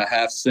month and a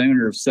half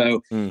sooner.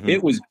 So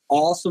It was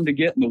awesome to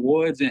get in the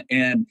woods,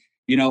 and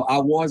I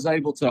was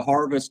able to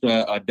harvest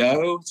a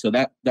doe, so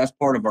that's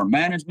part of our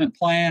management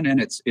plan, and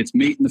it's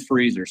meat in the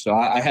freezer. So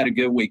I had a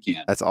good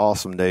weekend. That's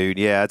awesome, dude.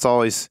 Yeah, it's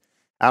always,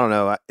 I don't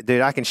know,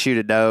 dude, I can shoot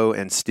a doe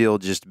and still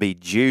just be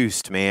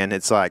juiced, man.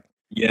 It's like,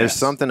 yes, There's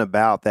something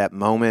about that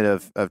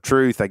moment of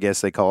truth, I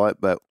guess they call it.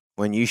 But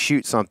when you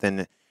shoot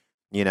something,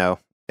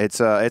 it's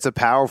a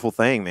powerful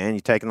thing, man.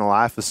 You're taking the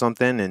life of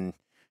something, and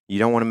you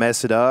don't want to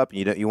mess it up.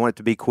 You want it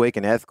to be quick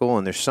and ethical,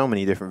 and there's so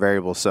many different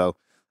variables. So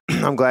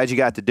I'm glad you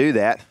got to do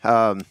that.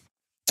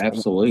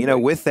 Absolutely.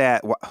 With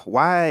that,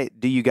 why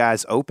do you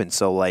guys open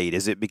so late?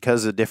 Is it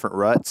because of different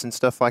ruts and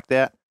stuff like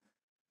that?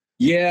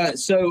 Yeah.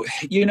 So,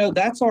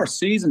 that's our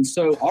season.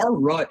 So our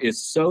rut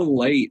is so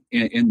late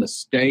in the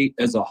state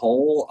as a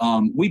whole.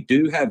 We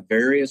do have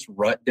various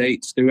rut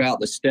dates throughout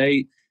the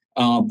state.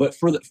 But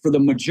for the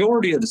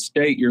majority of the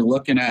state, you're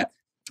looking at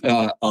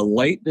a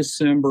late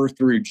December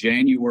through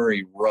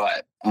January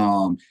rut.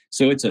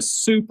 So it's a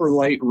super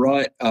late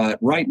rut.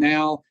 Right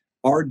now,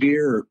 our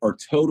deer are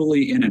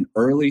totally in an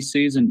early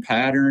season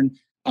pattern.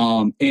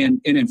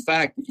 And in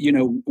fact,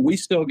 we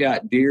still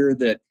got deer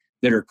that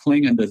are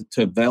clinging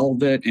to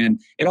velvet.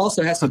 And it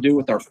also has to do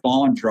with our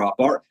fawn drop.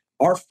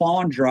 Our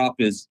fawn drop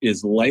is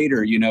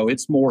later,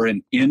 it's more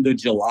in end of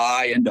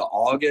July into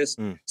August.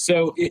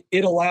 So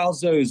it allows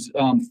those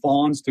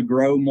fawns to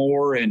grow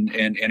more and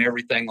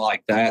everything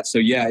like that. So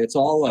yeah, it's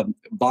all a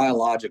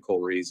biological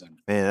reason.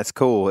 Man, that's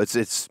cool.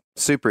 It's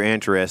super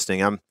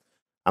interesting.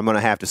 I'm going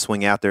to have to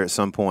swing out there at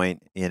some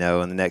point, in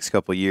the next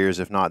couple of years,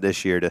 if not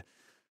this year,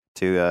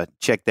 to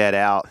check that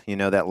out,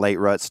 that late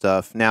rut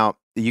stuff. Now,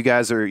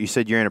 you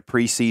said you're in a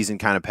preseason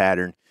kind of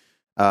pattern.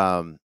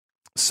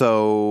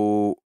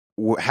 So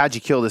how'd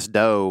you kill this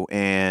doe?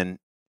 And,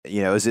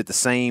 is it the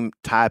same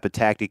type of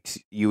tactics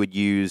you would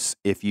use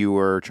if you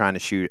were trying to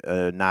shoot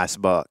a nice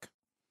buck?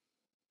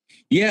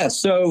 Yeah,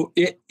 so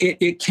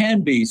it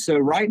can be. So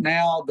right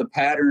now the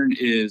pattern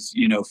is,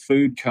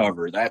 food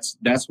cover. That's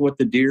what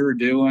the deer are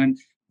doing,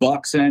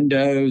 bucks and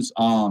does.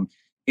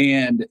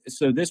 And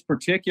so this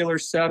particular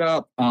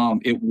setup,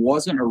 it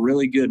wasn't a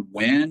really good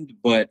wind,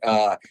 but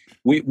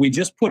we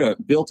just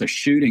built a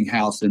shooting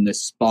house in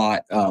this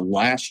spot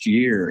last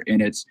year,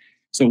 and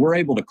so we're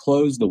able to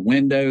close the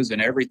windows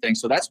and everything.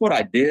 So that's what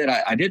I did.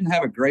 I didn't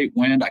have a great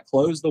wind. I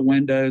closed the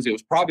windows. It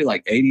was probably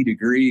like 80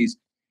 degrees.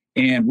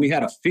 And we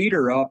had a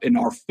feeder up, and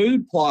our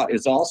food plot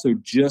is also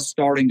just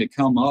starting to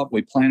come up.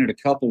 We planted a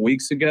couple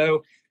weeks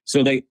ago.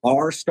 So they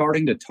are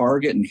starting to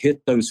target and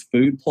hit those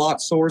food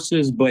plot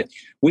sources. But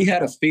we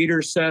had a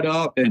feeder set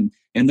up, and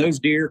those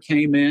deer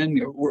came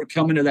in. We're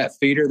coming to that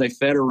feeder. They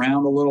fed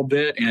around a little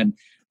bit. And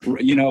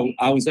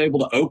I was able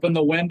to open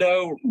the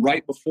window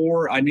right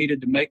before I needed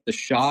to make the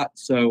shot.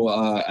 So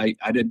I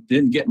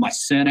didn't get my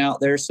scent out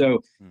there.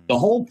 So the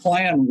whole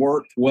plan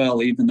worked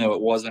well, even though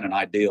it wasn't an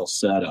ideal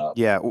setup.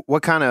 Yeah.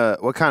 What kind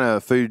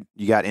of food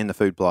you got in the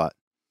food plot?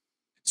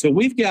 So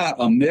we've got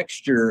a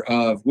mixture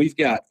we've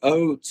got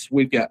oats,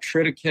 we've got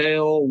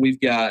triticale, we've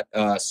got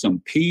some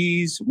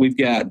peas, we've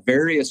got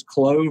various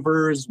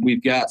clovers,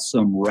 we've got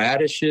some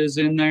radishes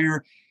in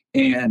there.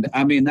 And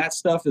I mean, that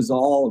stuff is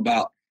all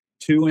about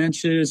 2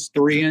 inches,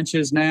 3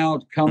 inches now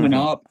coming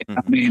up.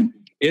 I mean,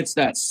 it's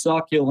that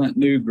succulent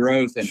new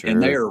growth,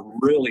 and they are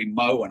really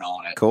mowing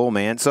on it. Cool,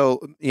 man.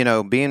 So,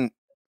 being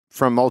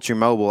from Moultrie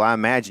Mobile, I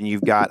imagine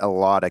you've got a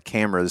lot of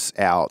cameras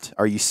out.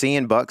 Are you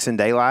seeing bucks in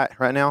daylight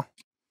right now?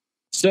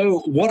 So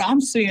what I'm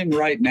seeing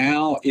right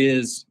now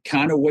is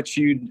kind of what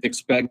you'd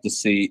expect to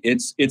see.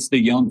 It's the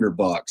younger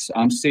bucks.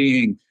 I'm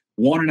seeing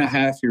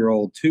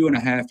 1.5-year-old,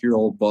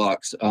 2.5-year-old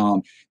bucks.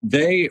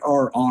 They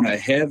are on a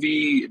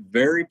heavy,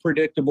 very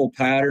predictable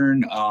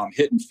pattern,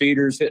 hitting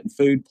feeders, hitting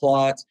food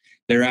plots.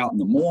 They're out in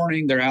the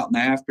morning. They're out in the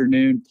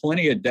afternoon.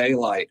 Plenty of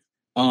daylight.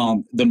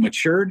 The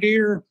mature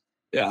deer,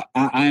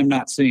 I am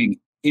not seeing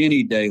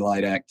any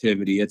daylight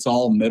activity. It's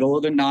all middle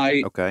of the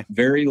night,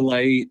 very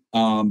late,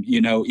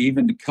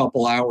 even a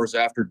couple hours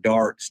after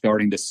dark,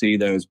 starting to see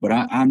those. But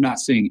I'm not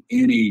seeing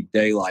any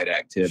daylight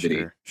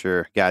activity.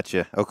 Sure.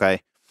 Gotcha.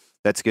 Okay.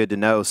 That's good to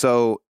know.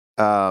 So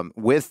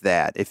with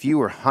that, if you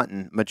were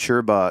hunting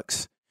mature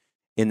bucks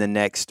in the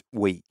next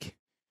week,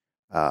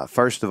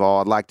 first of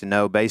all, I'd like to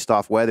know, based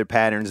off weather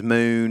patterns,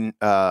 moon,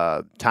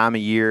 time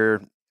of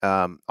year,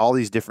 all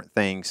these different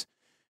things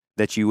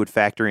that you would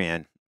factor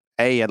in.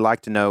 I'd like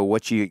to know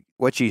what you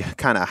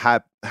kind of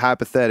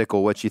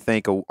hypothetical, what you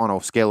think on a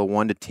scale of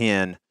 1 to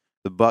 10,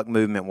 the buck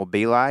movement will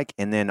be like.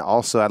 And then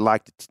also I'd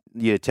like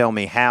you to tell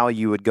me how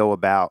you would go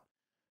about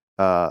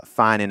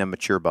finding a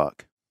mature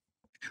buck.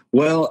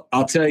 Well,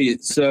 I'll tell you.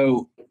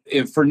 So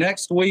for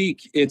next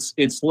week,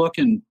 it's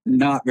looking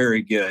not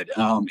very good.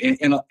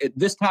 And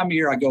this time of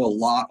year, I go a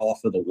lot off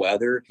of the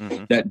weather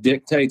that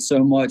dictates so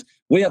much.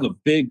 We have a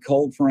big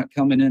cold front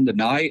coming in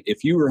tonight.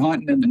 If you were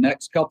hunting in the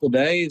next couple of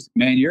days,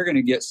 man, you're going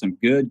to get some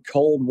good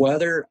cold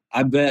weather.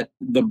 I bet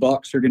the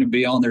bucks are going to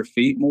be on their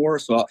feet more.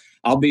 So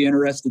I'll be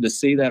interested to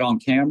see that on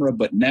camera.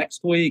 But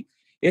next week,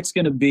 it's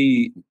going to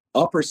be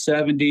upper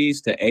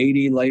 70s to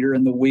 80 later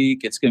in the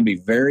week. It's going to be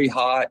very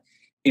hot.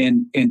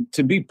 And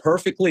to be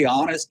perfectly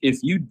honest, if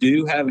you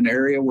do have an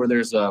area where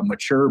there's a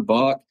mature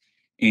buck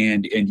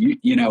and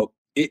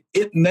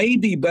it may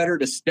be better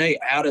to stay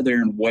out of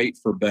there and wait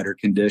for better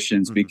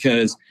conditions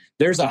because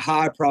there's a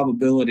high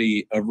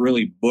probability of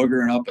really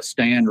boogering up a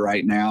stand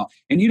right now.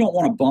 And you don't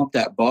want to bump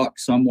that buck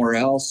somewhere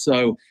else.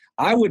 So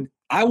I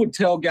would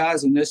tell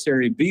guys in this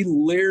area, be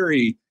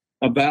leery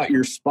about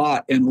your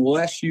spot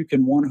unless you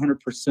can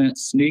 100%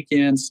 sneak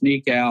in,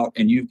 sneak out,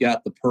 and you've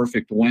got the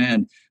perfect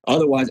wind.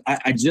 Otherwise,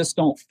 I just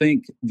don't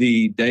think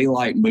the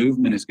daylight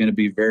movement is going to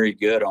be very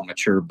good on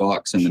mature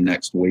bucks in the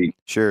next week.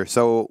 Sure.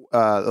 So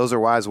those are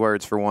wise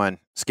words for one.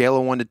 Scale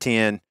of 1 to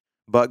 10,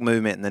 buck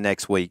movement in the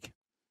next week.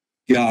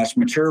 Gosh,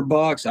 mature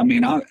bucks. I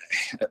mean,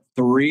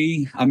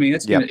 3. I mean,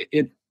 it's gonna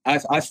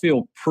I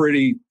feel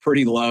pretty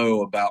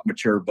low about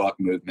mature buck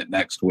movement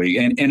next week,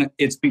 and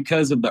it's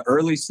because of the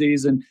early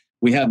season.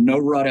 We have no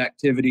rut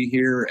activity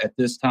here at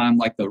this time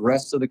like the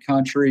rest of the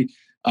country,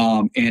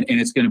 and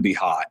it's going to be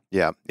hot.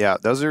 Yeah.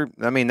 That's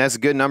a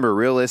good number.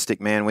 Realistic,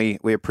 man.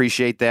 We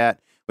appreciate that.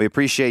 We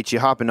appreciate you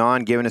hopping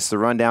on, giving us the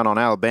rundown on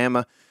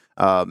Alabama.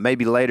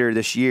 Maybe later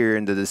this year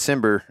in the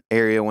December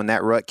area when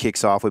that rut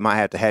kicks off, we might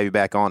have to have you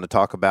back on to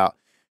talk about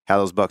how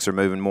those bucks are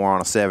moving more on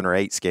a 7 or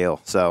 8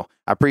 scale. So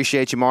I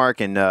appreciate you,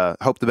 Mark, and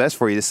hope the best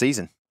for you this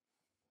season.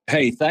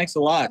 Hey, thanks a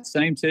lot.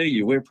 Same to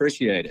you. We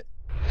appreciate it.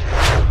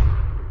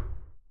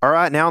 All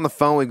right, now on the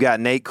phone, we've got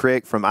Nate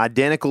Crick from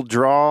Identical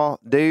Draw.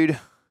 Dude,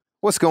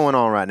 what's going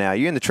on right now?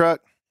 You in the truck?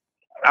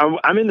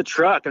 I'm in the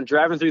truck. I'm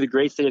driving through the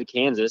great state of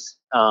Kansas.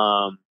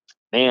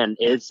 Man,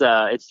 it's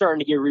starting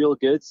to get real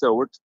good.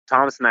 So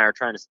Thomas and I are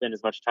trying to spend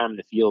as much time in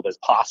the field as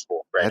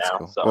possible right now.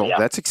 Cool. So, well,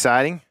 that's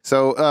exciting.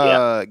 So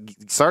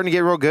starting to get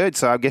real good.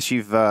 So I guess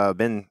you've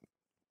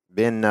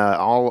been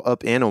all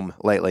up in them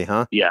lately,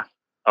 huh? Yeah.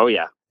 Oh,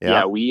 yeah.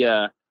 Yeah, we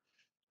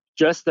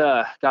just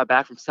got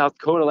back from South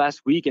Dakota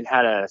last week and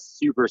had a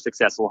super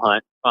successful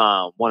hunt.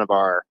 One of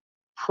our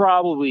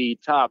probably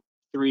top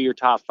 3 or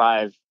top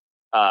 5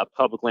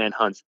 public land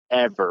hunts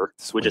ever,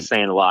 which is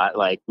saying a lot.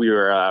 Like we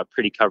were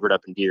pretty covered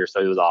up in deer,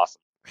 so it was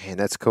awesome. Man,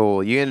 that's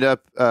cool. You ended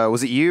up,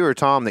 was it you or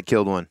Tom that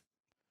killed one?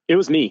 It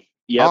was me.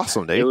 Yeah,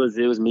 awesome, dude.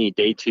 It was me.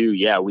 Day 2.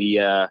 Yeah, we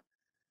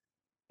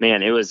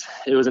man, it was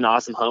an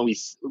awesome hunt. We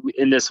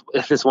in this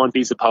one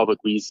piece of public,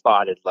 we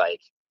spotted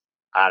like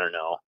I don't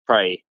know,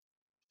 probably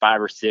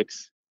 5 or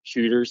 6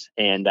 shooters,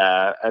 and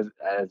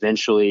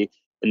eventually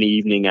in the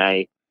evening,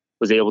 I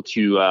was able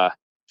to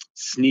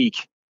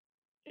sneak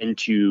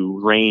into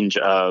range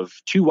of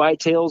 2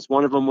 whitetails.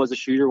 One of them was a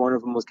shooter, one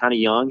of them was kind of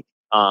young.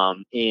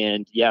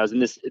 And yeah, I was in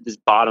this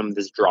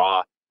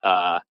draw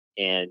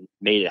and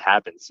made it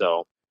happen.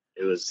 So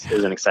it was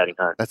an exciting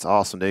hunt. That's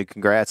awesome, dude.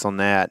 Congrats on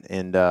that.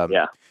 And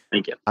yeah,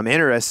 thank you. I'm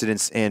interested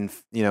in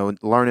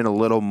learning a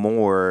little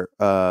more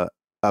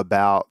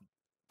about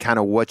kind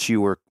of what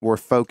you were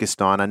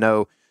focused on. I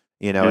know,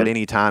 at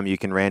any time you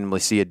can randomly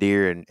see a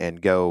deer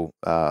and go,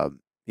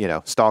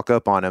 stalk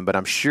up on him, but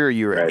I'm sure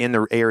you're in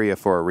the area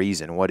for a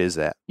reason. What is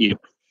that?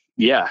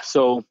 Yeah.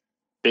 So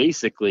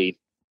basically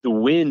the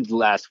wind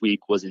last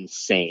week was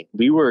insane.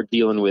 We were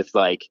dealing with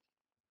like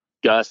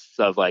gusts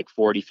of like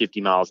 40,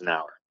 50 miles an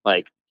hour,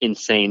 like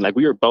insane. Like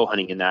we were bow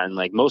hunting in that. And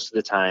like most of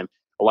the time,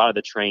 a lot of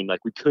the terrain,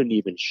 like we couldn't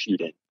even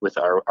shoot in with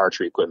our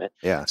archery equipment.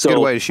 Yeah. It's a good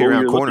way to shoot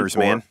around corners,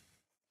 man.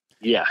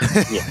 Yeah.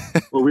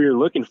 What we were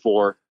looking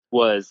for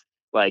was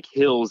like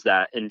hills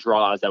and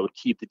draws that would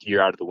keep the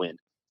deer out of the wind.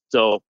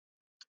 So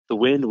the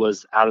wind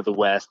was out of the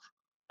west.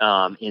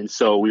 And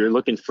so we were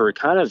looking for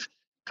kind of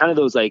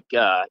those like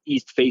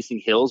east facing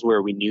hills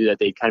where we knew that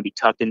they'd kind of be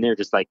tucked in there,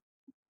 just like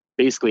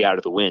basically out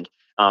of the wind,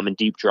 and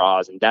deep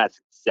draws. And that's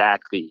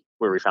exactly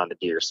where we found the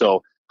deer.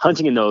 So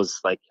hunting in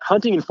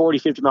 40,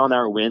 50 mile an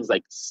hour winds,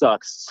 like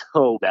sucks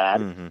so bad.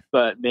 Mm-hmm.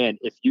 But man,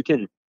 if you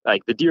can,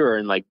 like the deer are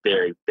in like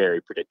very,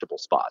 very predictable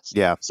spots.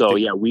 Yeah. So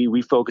yeah,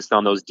 we focused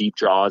on those deep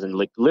draws, and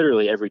like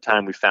literally every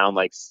time we found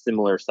like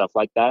similar stuff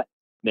like that,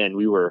 man,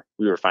 we were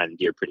finding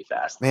deer pretty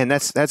fast. Man,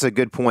 that's a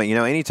good point.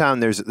 Anytime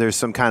there's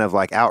some kind of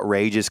like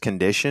outrageous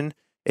condition,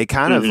 it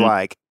kind of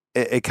like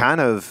it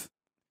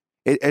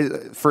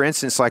for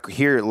instance, like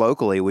here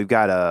locally, we've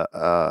got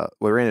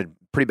we're in a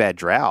pretty bad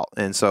drought,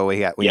 and so we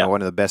got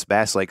one of the best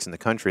bass lakes in the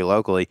country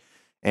locally,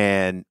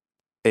 and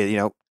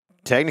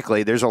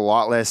technically there's a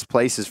lot less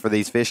places for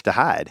these fish to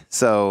hide.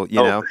 So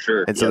for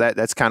sure. And so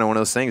that's kind of one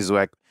of those things is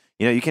like,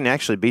 you can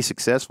actually be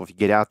successful if you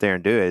get out there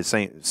and do it. It's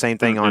same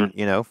thing on,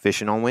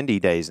 fishing on windy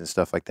days and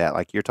stuff like that,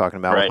 like you're talking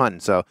about with hunting.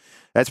 So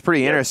that's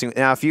pretty interesting.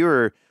 Now, if you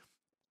were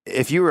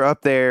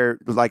up there,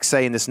 like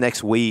say in this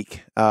next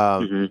week,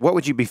 what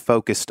would you be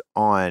focused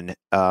on?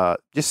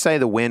 Just say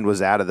the wind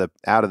was out of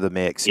the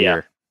mix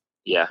here.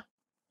 Yeah.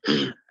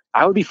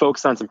 I would be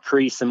focused on some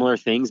pretty similar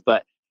things,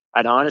 but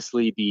I'd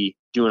honestly be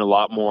doing a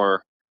lot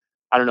more.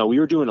 I don't know. We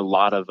were doing a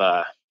lot of,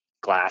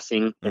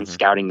 glassing and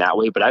scouting that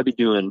way, but I'd be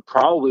doing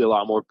probably a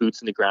lot more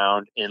boots in the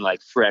ground and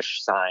like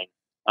fresh sign,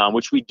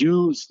 which we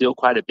do still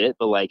quite a bit,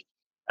 but like,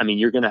 I mean,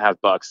 you're going to have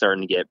bucks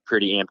starting to get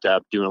pretty amped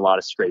up doing a lot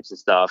of scrapes and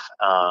stuff.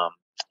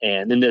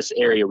 And in this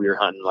area we were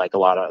hunting like a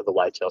lot of the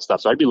whitetail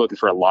stuff. So I'd be looking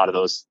for a lot of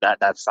those,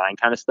 that sign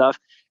kind of stuff.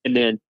 And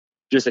then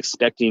just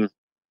expecting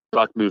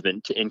buck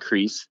movement to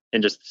increase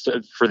and just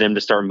for them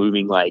to start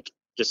moving like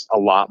just a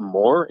lot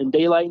more in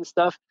daylight and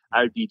stuff.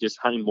 I would be just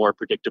hunting more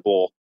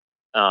predictable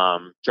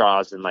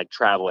draws in like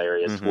travel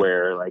areas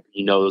where like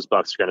those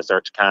bucks are going to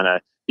start to kind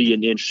of be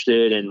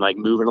interested and like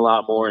moving a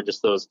lot more, and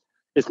just those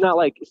it's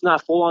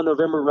not full on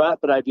November rut,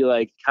 but I'd be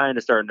like kind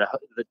of starting to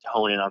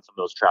hone in on some of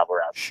those travel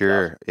routes.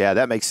 Sure. Yeah,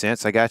 that makes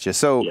sense. I got you.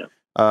 So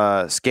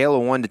scale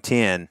of 1 to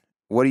 10,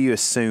 what do you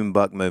assume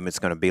buck movement's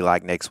going to be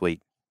like next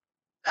week?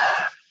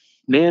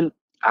 Man,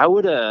 I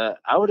would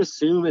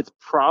assume it's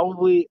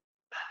probably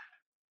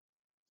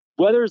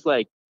weather's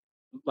like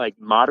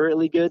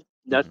moderately good.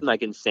 Nothing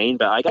like insane,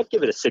 but I'd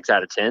give it a 6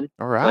 out of 10.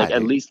 All right. Like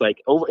at least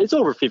like it's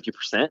over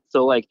 50%.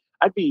 So like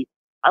I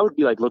would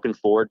be like looking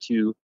forward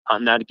to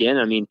hunting that again.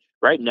 I mean,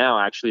 right now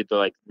actually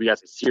we got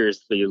some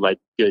seriously like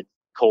good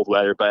cold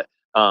weather, but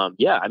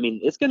yeah, I mean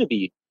it's gonna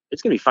be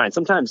fine.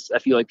 Sometimes I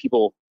feel like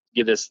people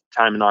give this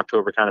time in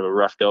October kind of a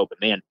rough go, but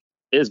man,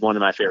 it is one of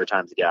my favorite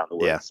times to get out in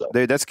the woods. Yeah, so.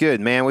 Dude, that's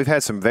good, man. We've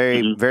had some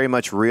very, very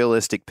much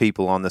realistic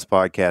people on this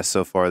podcast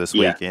so far this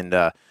week, and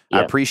I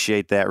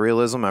appreciate that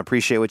realism. I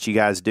appreciate what you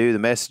guys do, the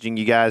messaging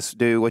you guys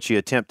do, what you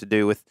attempt to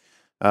do with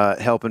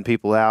helping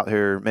people out who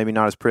are maybe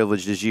not as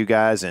privileged as you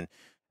guys. And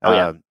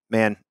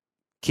man,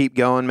 keep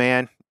going,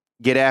 man.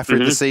 Get after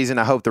it this season.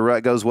 I hope the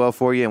rut goes well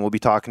for you, and we'll be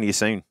talking to you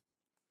soon.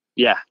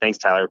 Yeah, thanks,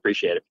 Tyler.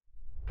 Appreciate it.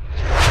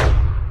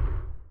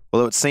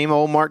 Well, it would seem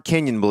old Mark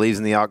Kenyon believes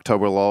in the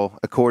October lull,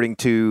 according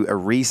to a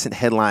recent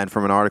headline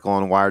from an article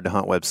on Wired to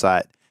Hunt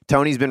website.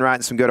 Tony's been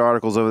writing some good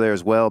articles over there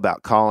as well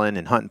about calling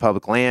and hunting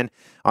public land.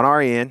 On our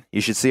end,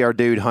 you should see our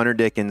dude Hunter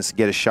Dickens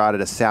get a shot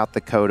at a South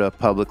Dakota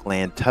public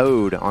land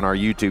toad on our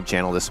YouTube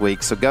channel this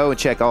week. So go and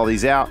check all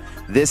these out.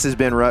 This has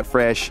been Rut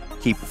Fresh.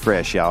 Keep it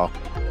fresh, y'all.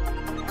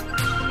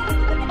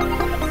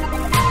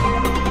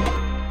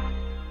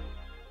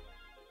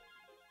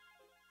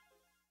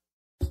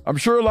 I'm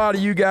sure a lot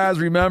of you guys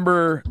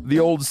remember the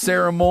old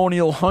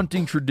ceremonial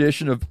hunting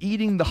tradition of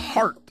eating the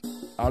heart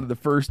out of the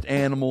first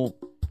animal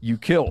you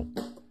kill.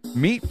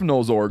 Meat from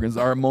those organs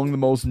are among the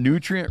most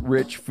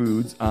nutrient-rich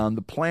foods on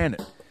the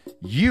planet.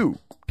 You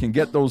can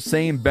get those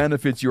same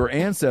benefits your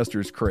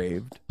ancestors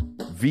craved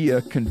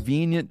via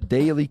convenient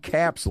daily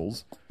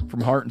capsules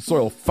from Heart and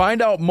Soil.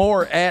 Find out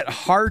more at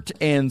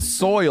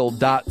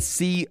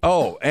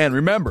heartandsoil.co. And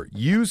remember,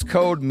 use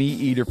code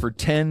MeatEater for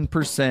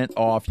 10%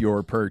 off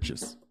your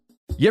purchase.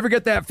 You ever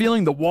get that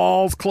feeling the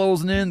walls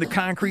closing in, the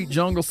concrete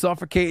jungle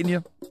suffocating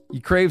you?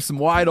 You crave some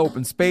wide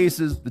open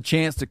spaces, the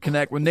chance to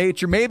connect with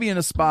nature, maybe in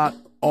a spot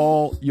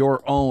all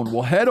your own.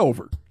 Well, head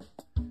over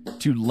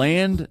to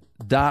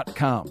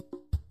land.com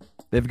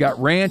They've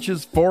got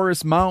ranches,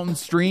 forests,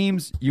 mountains,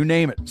 streams, you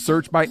name it.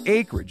 Search by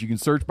acreage. You can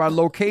search by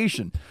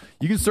location.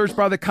 You can search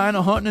by the kind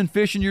of hunting and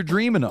fishing you're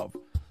dreaming of.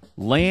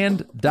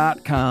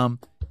 Land.com.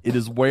 It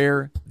is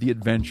where the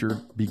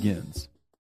adventure begins.